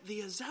set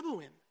thee as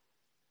Zeboim?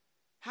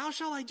 How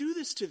shall I do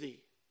this to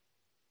thee?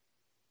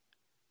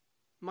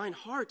 Mine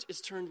heart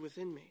is turned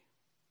within me.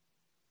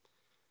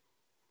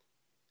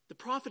 The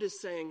prophet is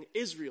saying,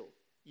 Israel,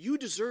 you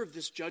deserve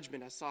this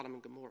judgment as Sodom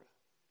and Gomorrah.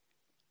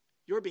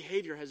 Your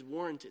behavior has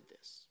warranted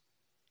this.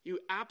 You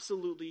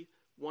absolutely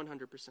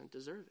 100%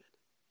 deserve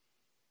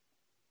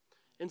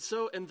it.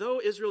 And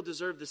though Israel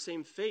deserved the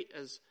same fate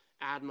as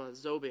Admah,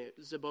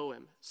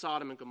 Zeboim,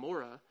 Sodom, and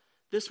Gomorrah,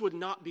 this would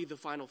not be the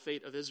final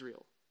fate of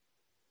Israel.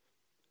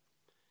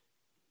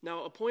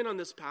 Now, a point on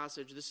this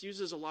passage, this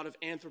uses a lot of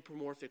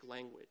anthropomorphic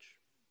language.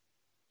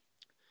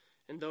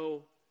 And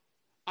though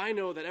I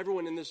know that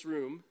everyone in this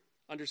room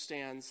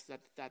understands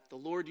that the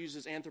Lord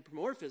uses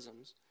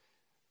anthropomorphisms,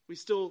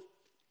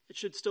 it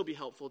should still be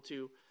helpful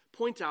to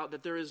point out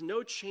that there is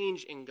no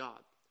change in God.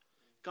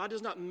 God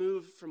does not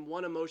move from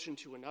one emotion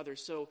to another,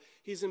 so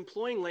he's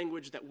employing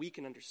language that we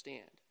can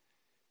understand.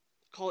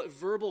 Call it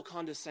verbal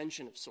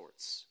condescension of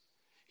sorts.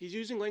 He's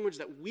using language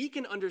that we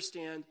can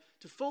understand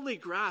to fully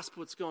grasp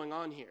what's going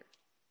on here.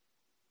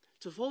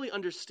 To fully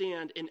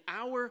understand in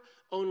our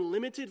own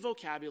limited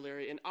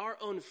vocabulary, in our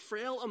own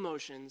frail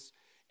emotions,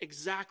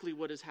 exactly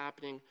what is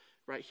happening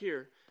right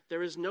here.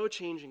 There is no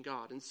change in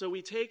God. And so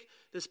we take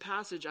this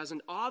passage as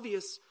an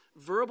obvious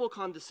verbal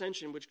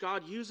condescension which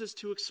God uses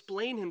to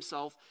explain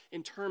himself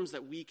in terms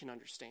that we can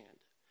understand,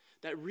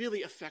 that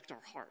really affect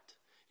our heart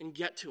and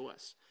get to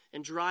us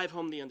and drive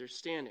home the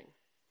understanding.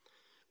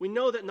 We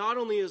know that not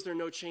only is there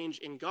no change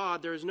in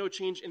God, there is no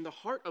change in the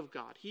heart of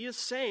God. He is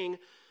saying,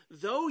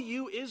 though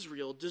you,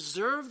 Israel,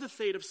 deserve the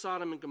fate of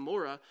Sodom and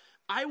Gomorrah,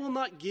 I will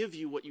not give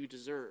you what you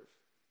deserve.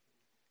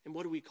 And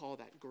what do we call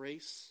that?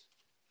 Grace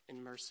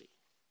and mercy.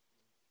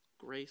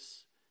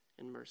 Grace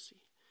and mercy.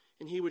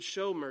 And he would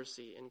show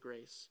mercy and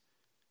grace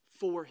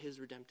for his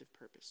redemptive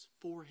purpose,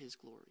 for his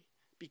glory,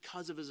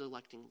 because of his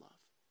electing love.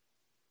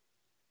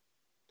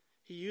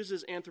 He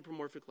uses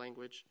anthropomorphic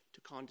language to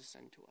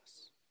condescend to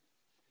us.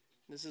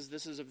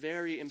 This is a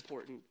very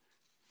important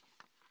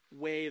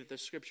way that the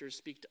scriptures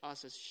speak to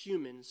us as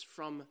humans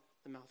from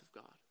the mouth of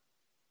God.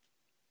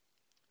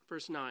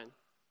 Verse 9.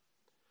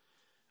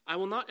 I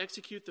will not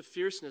execute the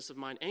fierceness of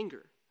mine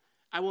anger.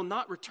 I will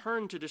not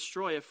return to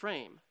destroy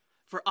Ephraim,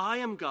 for I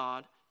am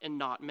God and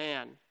not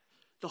man,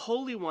 the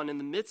Holy One in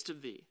the midst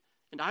of thee,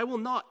 and I will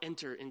not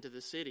enter into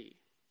the city.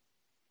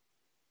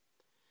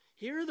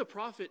 Here the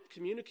prophet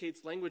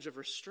communicates language of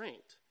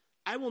restraint.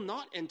 I will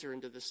not enter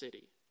into the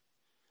city.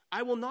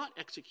 I will not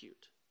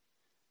execute.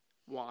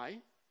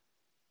 Why?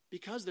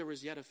 Because there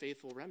was yet a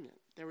faithful remnant.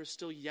 There was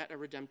still yet a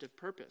redemptive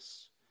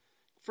purpose.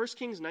 1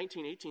 Kings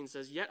 19:18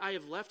 says, "Yet I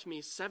have left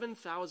me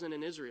 7,000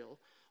 in Israel,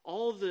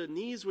 all the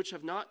knees which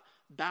have not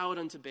bowed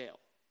unto Baal."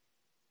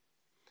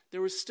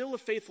 There was still a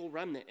faithful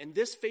remnant, and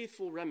this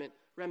faithful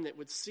remnant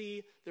would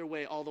see their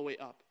way all the way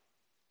up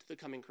to the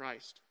coming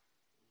Christ.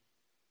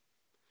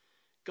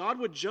 God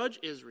would judge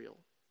Israel,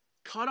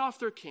 cut off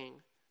their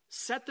king,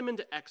 set them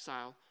into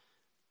exile,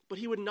 but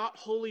he would not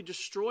wholly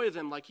destroy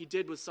them like he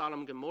did with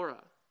Sodom and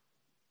Gomorrah.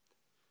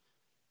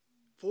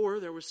 For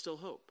there was still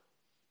hope.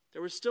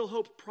 There was still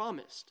hope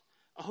promised,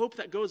 a hope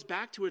that goes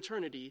back to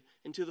eternity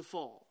and to the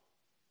fall.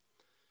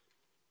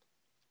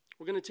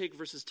 We're going to take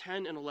verses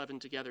 10 and 11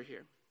 together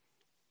here.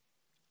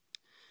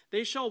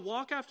 "They shall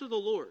walk after the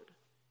Lord.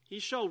 He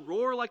shall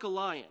roar like a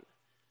lion.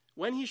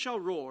 When he shall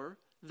roar,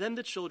 then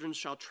the children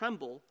shall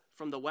tremble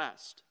from the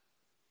west.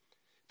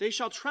 They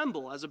shall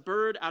tremble as a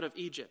bird out of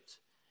Egypt,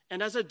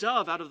 and as a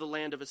dove out of the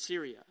land of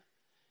Assyria.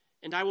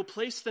 And I will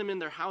place them in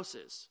their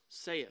houses,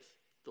 saith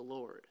the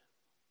Lord."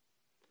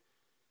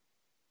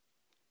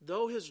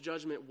 Though his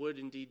judgment would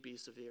indeed be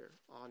severe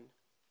on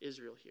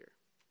Israel here,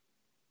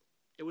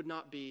 it would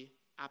not be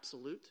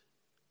absolute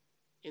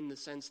in the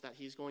sense that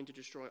he's going to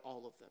destroy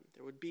all of them.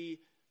 There would be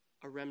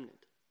a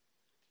remnant.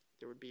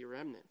 There would be a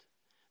remnant.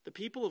 The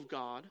people of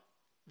God,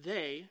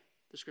 the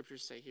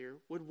scriptures say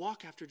here, would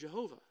walk after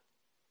Jehovah.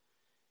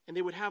 And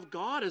they would have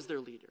God as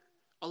their leader,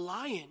 a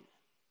lion.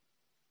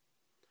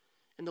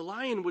 And the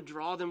lion would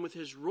draw them with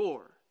his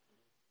roar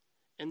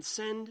and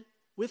send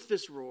with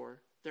this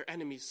roar their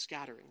enemies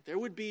scattering. There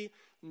would be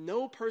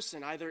no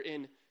person either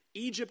in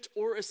Egypt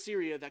or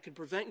Assyria that could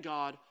prevent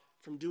God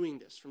from doing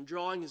this, from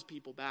drawing his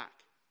people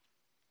back.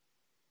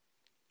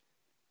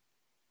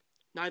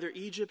 Neither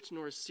Egypt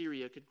nor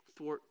Assyria could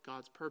thwart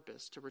God's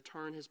purpose to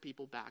return his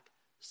people back,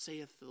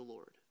 saith the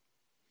Lord.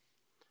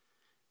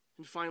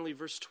 And finally,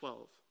 verse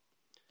 12.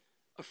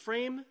 "A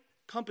frame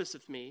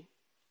compasseth me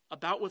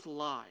about with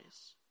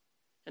lies,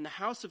 and the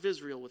house of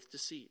Israel with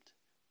deceit.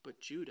 But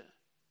Judah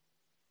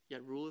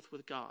yet ruleth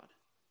with God,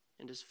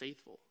 and is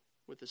faithful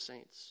with the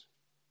saints."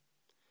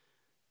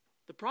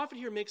 The prophet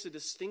here makes a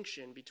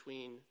distinction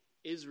between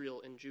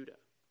Israel and Judah.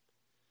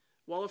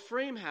 While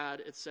Ephraim had,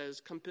 it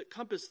says,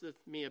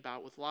 compasseth me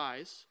about with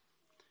lies,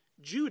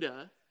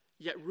 Judah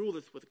yet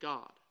ruleth with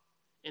God,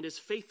 and is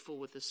faithful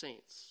with the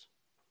saints.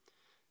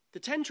 The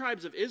 10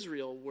 tribes of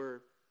Israel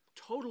were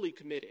totally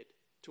committed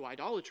to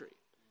idolatry.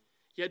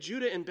 Yet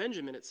Judah and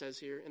Benjamin, it says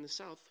here, in the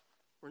south,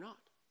 were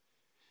not.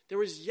 There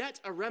was yet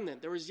a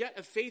remnant. There was yet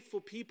a faithful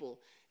people.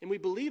 And we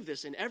believe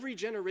this. In every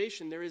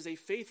generation, there is a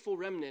faithful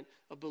remnant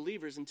of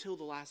believers until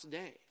the last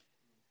day,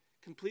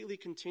 completely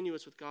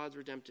continuous with God's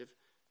redemptive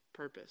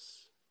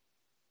purpose.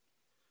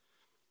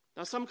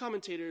 Now, some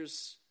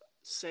commentators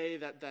say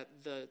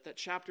that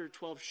chapter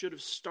 12 should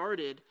have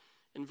started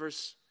in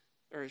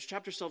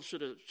chapter 12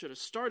 should have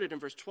started in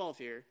verse 12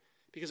 here,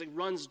 because it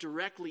runs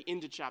directly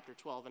into chapter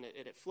 12, and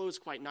it flows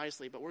quite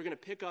nicely. But we're going to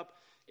pick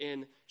up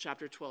in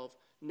chapter 12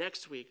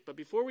 next week. But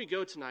before we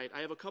go tonight,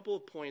 I have a couple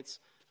of points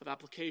of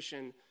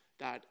application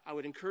that I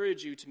would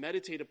encourage you to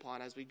meditate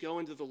upon as we go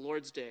into the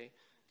Lord's Day.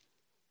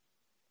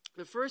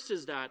 The first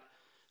is that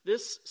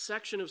this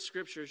section of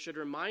Scripture should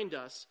remind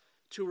us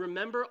to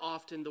remember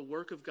often the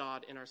work of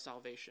God in our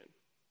salvation.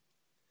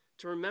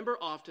 To remember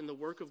often the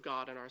work of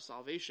God in our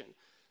salvation,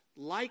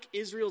 like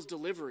Israel's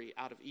delivery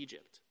out of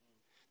Egypt.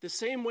 The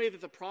same way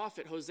that the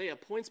prophet Hosea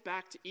points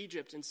back to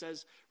Egypt and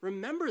says,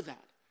 remember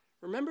that.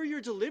 Remember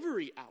your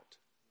delivery out.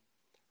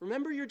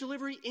 Remember your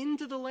delivery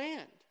into the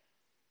land.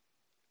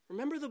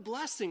 Remember the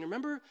blessing.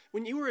 Remember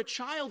when you were a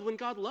child, when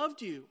God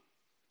loved you.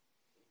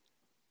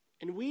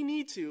 And we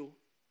need to,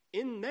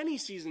 in many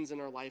seasons in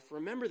our life,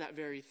 remember that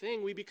very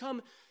thing. We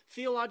become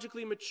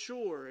theologically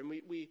mature, and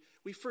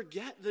we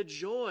forget the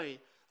joy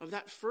of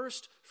that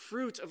first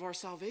fruit of our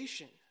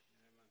salvation.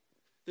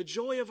 The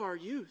joy of our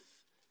youth.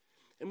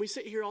 And we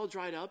sit here all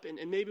dried up, and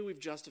maybe we've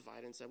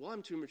justified and said, well,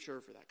 I'm too mature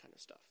for that kind of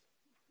stuff.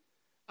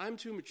 I'm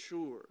too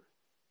mature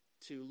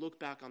to look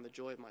back on the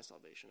joy of my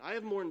salvation. I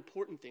have more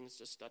important things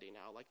to study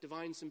now, like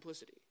divine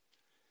simplicity,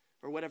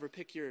 or whatever,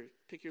 pick your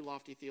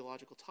lofty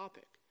theological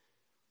topic.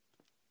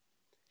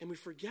 And we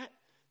forget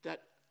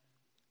that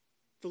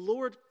the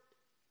Lord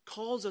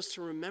calls us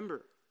to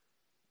remember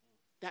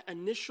that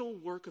initial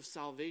work of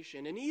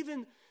salvation, and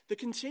even the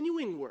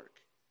continuing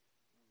work.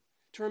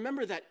 To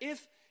remember that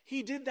if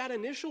he did that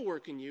initial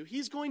work in you,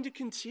 he's going to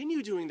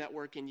continue doing that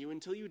work in you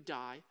until you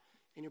die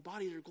and your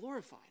bodies are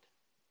glorified.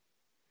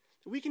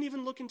 We can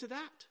even look into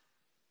that.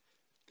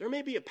 There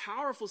may be a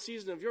powerful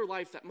season of your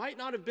life that might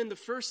not have been the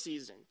first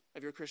season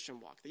of your Christian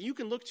walk, that you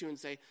can look to and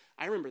say,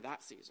 I remember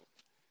that season.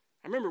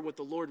 I remember what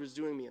the Lord was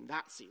doing me in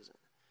that season.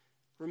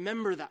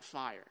 Remember that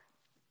fire.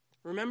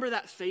 Remember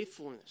that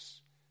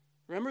faithfulness.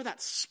 Remember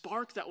that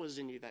spark that was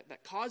in you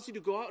that caused you to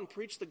go out and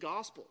preach the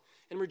gospel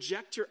and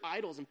reject your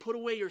idols and put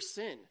away your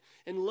sin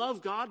and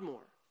love God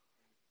more.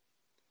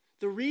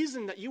 The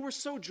reason that you were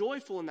so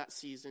joyful in that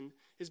season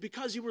is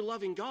because you were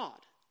loving God,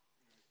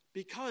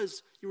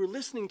 because you were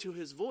listening to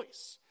his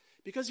voice,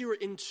 because you were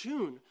in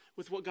tune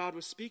with what God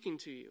was speaking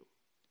to you.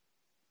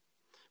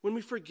 When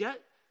we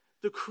forget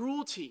the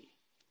cruelty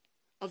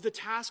of the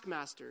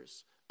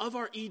taskmasters of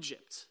our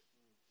Egypt,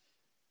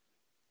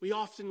 we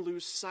often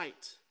lose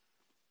sight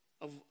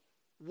of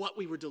what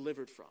we were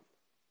delivered from.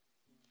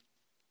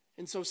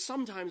 And so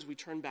sometimes we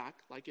turn back,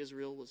 like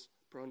Israel was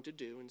prone to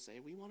do, and say,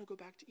 we want to go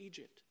back to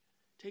Egypt.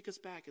 Take us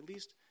back. At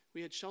least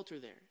we had shelter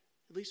there.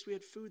 At least we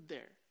had food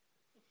there.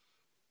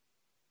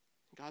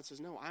 And God says,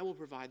 no, I will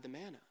provide the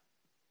manna.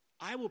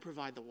 I will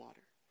provide the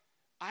water.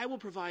 I will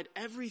provide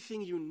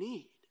everything you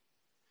need.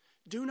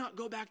 Do not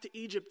go back to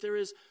Egypt. There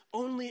is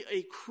only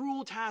a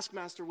cruel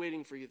taskmaster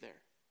waiting for you there.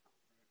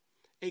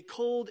 A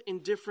cold,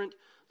 indifferent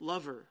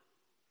lover.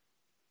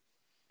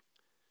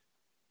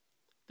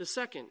 The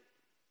second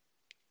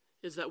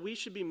is that we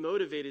should be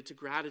motivated to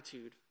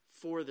gratitude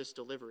for this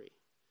delivery,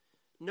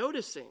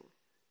 noticing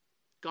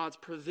God's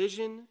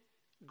provision,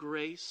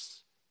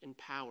 grace, and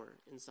power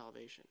in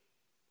salvation.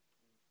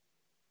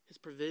 His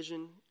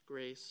provision,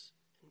 grace,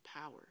 and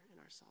power in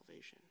our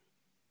salvation.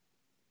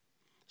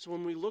 So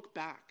when we look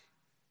back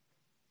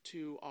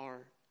to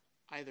our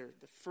either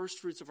the first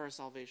fruits of our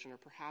salvation or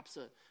perhaps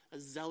a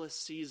zealous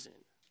season,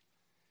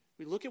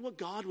 we look at what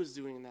God was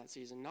doing in that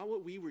season, not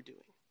what we were doing.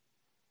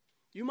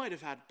 You might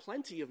have had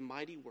plenty of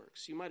mighty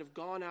works. You might have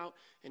gone out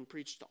and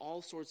preached to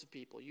all sorts of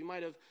people. You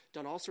might have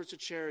done all sorts of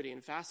charity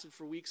and fasted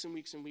for weeks and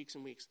weeks and weeks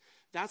and weeks.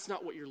 That's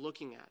not what you're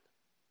looking at.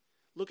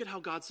 Look at how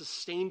God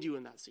sustained you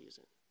in that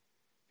season.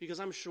 Because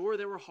I'm sure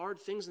there were hard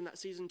things in that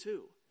season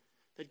too,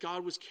 that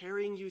God was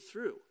carrying you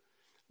through,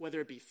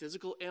 whether it be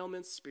physical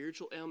ailments,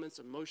 spiritual ailments,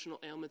 emotional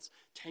ailments,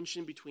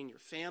 tension between your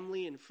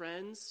family and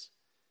friends.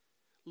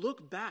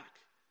 Look back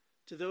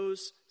to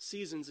those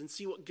seasons and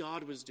see what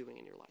God was doing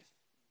in your life.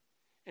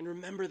 And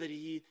remember that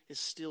he is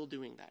still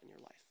doing that in your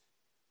life.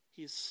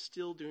 He is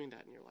still doing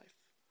that in your life.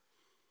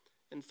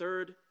 And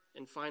third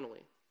and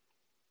finally,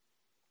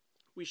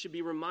 we should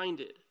be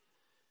reminded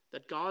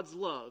that God's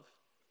love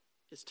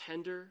is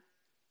tender,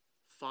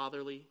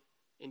 fatherly,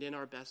 and in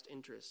our best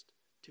interest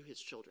to his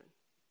children.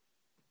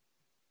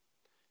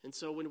 And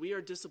so when we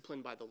are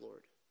disciplined by the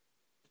Lord,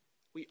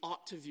 we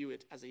ought to view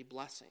it as a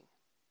blessing.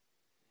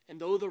 And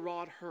though the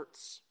rod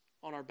hurts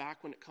on our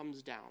back when it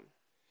comes down,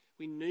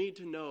 we need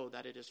to know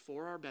that it is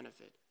for our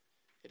benefit.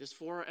 It is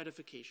for our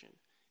edification.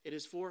 It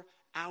is for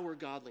our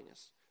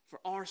godliness, for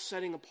our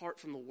setting apart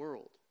from the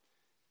world.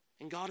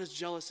 And God is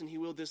jealous and he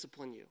will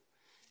discipline you.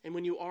 And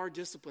when you are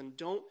disciplined,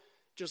 don't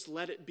just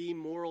let it be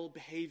moral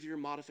behavior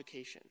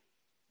modification.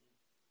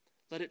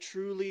 Let it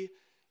truly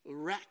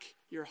wreck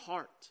your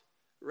heart,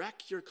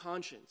 wreck your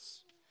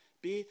conscience.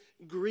 Be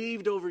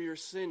grieved over your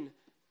sin.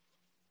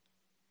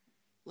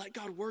 Let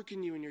God work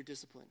in you in your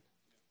discipline.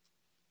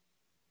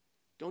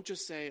 Don't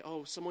just say,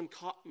 oh, someone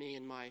caught me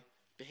in my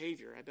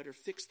behavior. I better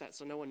fix that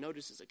so no one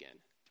notices again.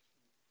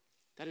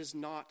 That is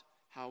not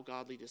how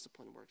godly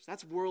discipline works.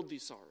 That's worldly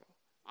sorrow.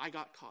 I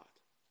got caught.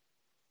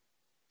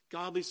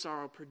 Godly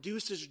sorrow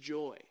produces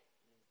joy,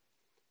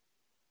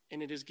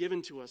 and it is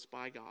given to us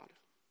by God.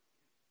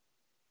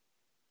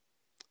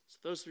 So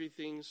those three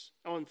things.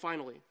 Oh, and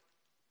finally,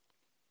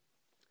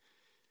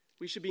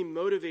 we should be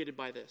motivated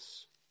by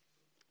this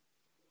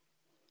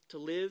to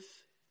live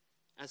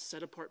as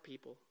set-apart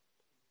people,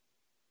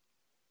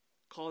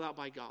 called out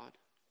by God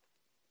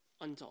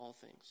unto all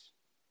things.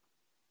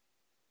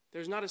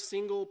 There's not a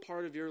single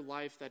part of your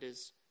life that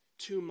is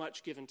too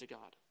much given to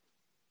God.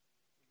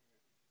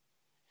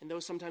 And though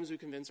sometimes we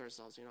convince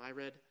ourselves, I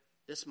read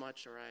this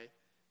much, or I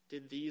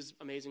did these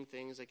amazing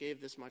things, I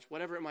gave this much,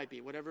 whatever it might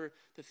be, whatever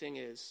the thing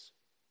is.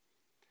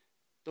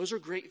 Those are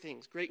great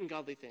things, great and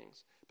godly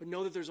things. But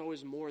know that there's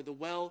always more. The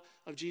well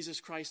of Jesus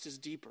Christ is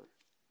deeper.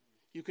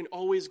 You can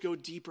always go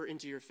deeper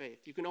into your faith.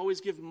 You can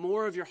always give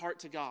more of your heart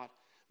to God,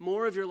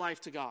 more of your life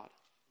to God.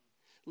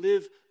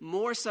 Live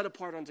more set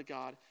apart unto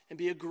God and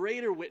be a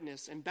greater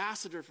witness,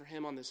 ambassador for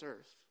him on this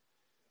earth.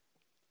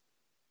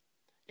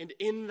 And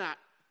in that,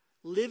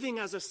 living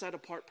as a set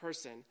apart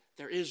person,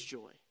 there is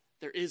joy,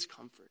 there is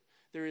comfort,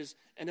 there is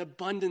an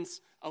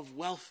abundance of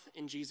wealth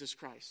in Jesus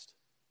Christ.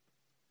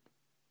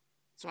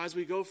 So as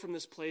we go from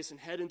this place and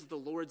head into the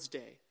Lord's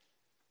day,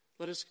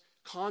 let us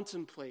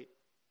contemplate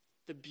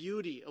the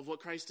beauty of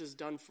what Christ has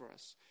done for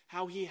us,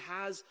 how he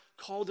has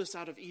called us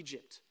out of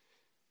Egypt,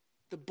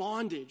 the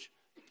bondage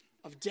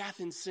of death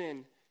and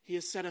sin he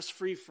has set us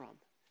free from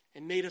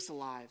and made us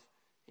alive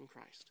in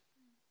Christ.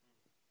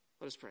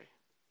 Let us pray.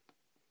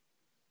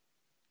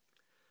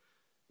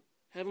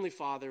 Heavenly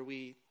Father,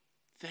 we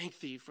thank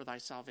thee for thy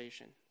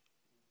salvation.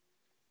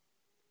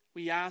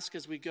 We ask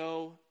as we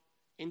go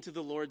into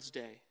the Lord's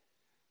day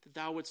that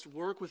thou wouldst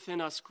work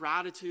within us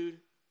gratitude,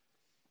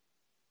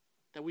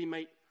 that we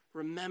might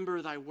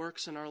remember thy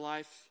works in our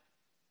life,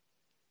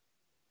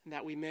 and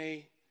that we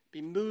may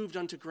be moved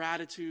unto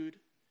gratitude,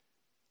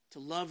 to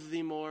love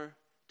thee more,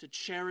 to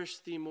cherish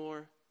thee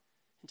more,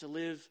 and to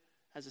live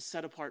as a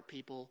set-apart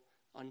people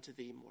unto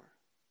thee more.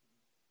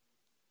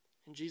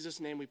 In Jesus'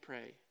 name we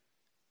pray.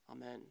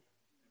 Amen.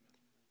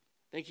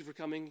 Thank you for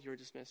coming. You are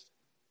dismissed.